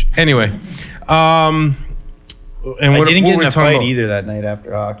language. Anyway, And I what, didn't what get were in we a talking fight about? either that night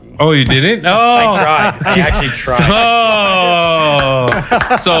after hockey. Oh, you didn't? Oh, I tried. I actually tried.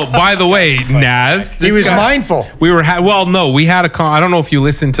 So, by the way, Naz, He this was guy- mindful. We were we had a I don't know if you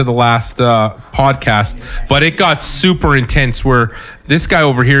listened to the last podcast, but it got super intense where this guy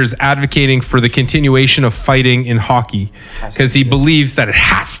over here is advocating for the continuation of fighting in hockey because he believes that it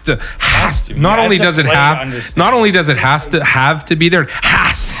has to. Not You only have to does it play to have, understand. not only does it have to be there,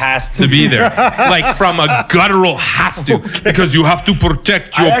 has to be there, like from a guttural has to, because you have to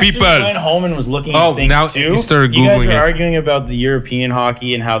protect I your actually people. went home and was looking Oh, at things now too. you started You guys Googling were it. arguing about the European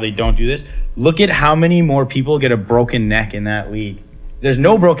hockey and how they don't do this. Look at how many more people get a broken neck in that league. There's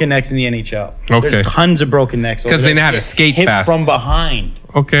no broken necks in the NHL. Okay. There's tons of broken necks. over 'Cause they there. know how to Get skate hit fast. from behind.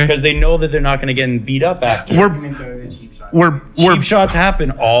 Okay. Because they know that they're not going to get beat up after. We're The cheap shot. we're Cheap shots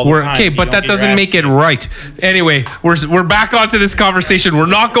happen all the We're time. okay, if you but don't that get your doesn't ass make it kicked. right. Anyway, we're back onto this conversation. We're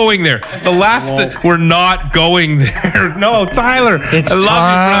not going there. The last we're not going there. No, Tyler. It's I love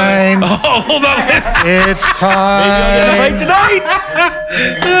time. you, brother. Oh, hold on. It's Maybe I'll get time. the fight tonight.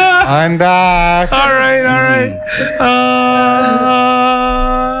 I'm back. All right.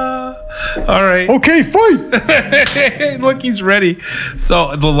 All right. Okay, fight. Look, he's ready.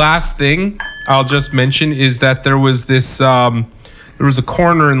 So the last thing I'll just mention is that there was this there was a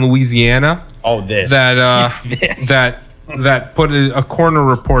coroner in Louisiana Oh, this. that This. that put a coroner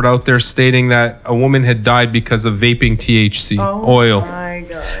report out there stating that a woman had died because of vaping THC oil. My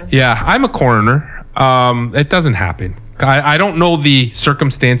God. Yeah, I'm a coroner. It doesn't happen. I don't know the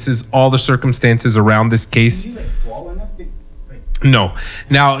circumstances, all the circumstances around this case. Did you like swallow enough to like? No.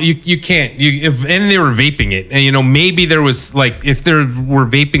 Now you can't. And they were vaping it, and maybe there was like if there were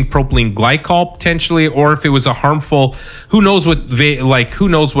vaping propylene glycol potentially, or if it was a harmful. Who knows what who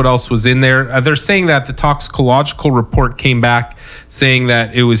knows what else was in there? They're saying that the toxicological report came back saying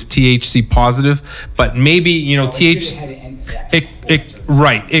that it was THC positive, but maybe THC.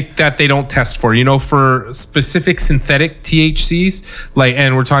 That they don't test for, for specific synthetic THCs,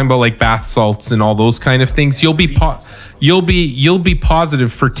 and we're talking about like bath salts and all those kind of things. You'll be positive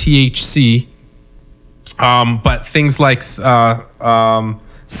for THC, but things like salvia,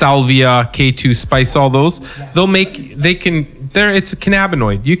 K2 spice, all those, it's a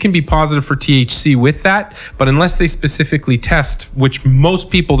cannabinoid. You can be positive for THC with that, but unless they specifically test, which most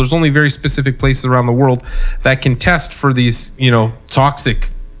people, there's only very specific places around the world that can test for these, toxic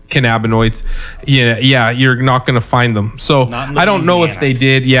cannabinoids. You're not going to find them. So Not in I don't know if Louisiana. they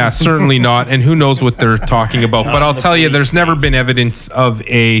did. Yeah, certainly not. And who knows what they're talking about. But I'll tell you, there's never been evidence of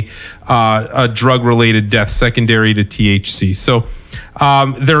a drug-related death secondary to THC. So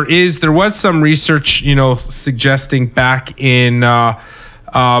there was some research, suggesting back in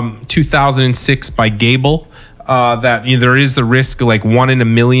 2006 by Gable that there is a risk, like 1 in a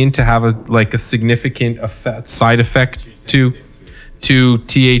million, to have a significant side effect to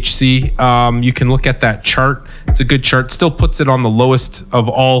THC. You can look at that chart. It's a good chart. Still puts it on the lowest of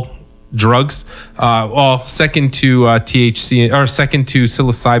all drugs. Second to THC, or second to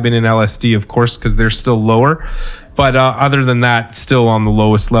psilocybin and LSD, of course, because they're still lower. But other than that, still on the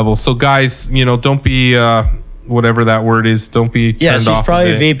lowest level. So guys, don't be whatever that word is. Don't be Yeah, turned she's off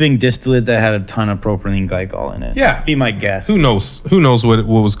probably of it. vaping distillate that had a ton of propylene glycol in it. Yeah. Be my guess. Who knows? Who knows what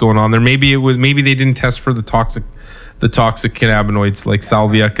was going on there? Maybe they didn't test for the toxic cannabinoids like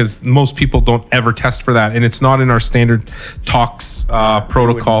salvia, because most people don't ever test for that, and it's not in our standard tox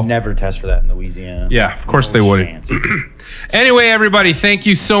protocol. Would never test for that in Louisiana. Yeah, of course No they wouldn't. chance. Anyway, everybody, thank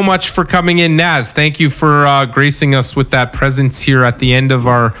you so much for coming in. Naz, thank you for gracing us with that presence here at the end of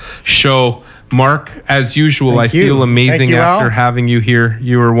our show. Mark, as usual, Thank I you. feel amazing Thank you, after Al. having you here.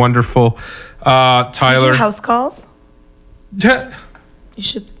 You were wonderful. Do you Tyler. do house calls? You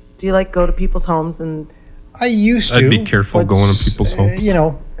should. Do you go to people's homes and? I used to. I'd be careful but, going to people's homes.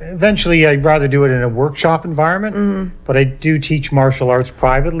 Eventually I'd rather do it in a workshop environment, but I do teach martial arts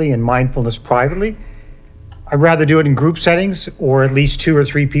privately and mindfulness privately. I'd rather do it in group settings, or at least 2 or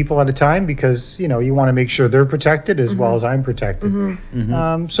 3 people at a time, because, you want to make sure they're protected as well as I'm protected.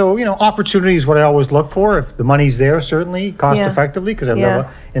 Opportunity is what I always look for. If the money's there, certainly cost effectively, because I live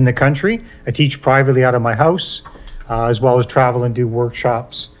in the country. I teach privately out of my house, as well as travel and do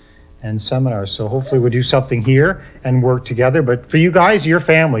workshops and seminars. So hopefully we'll do something here and work together. But for you guys, you're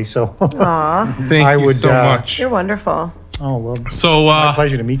family. So Aw, Thank I you would, so much. you're wonderful. oh well, So my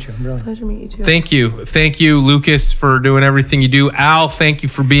pleasure to meet you. Really. Pleasure to meet you too. thank you, Lucas, for doing everything you do. Al, thank you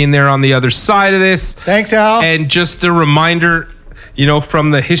for being there on the other side of this. Thanks, Al. And just a reminder,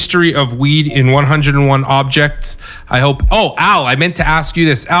 from the history of weed in 101 objects. I hope. Oh, Al, I meant to ask you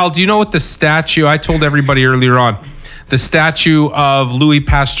this. Al, do you know what the statue? I told everybody earlier on. The statue of Louis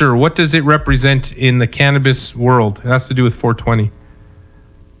Pasteur. What does it represent in the cannabis world? It has to do with 420.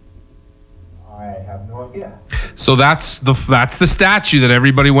 I have no idea. So that's the statue that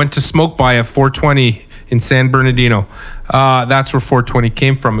everybody went to smoke by at 420 in San Bernardino. That's where 420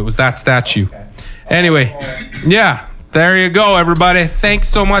 came from. It was that statue. Okay. Anyway, yeah, there you go, everybody. Thanks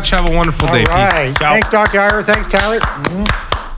so much. Have a wonderful day. All right. Peace. Ciao. Thanks, Dr. Ira. Thanks, Tyler.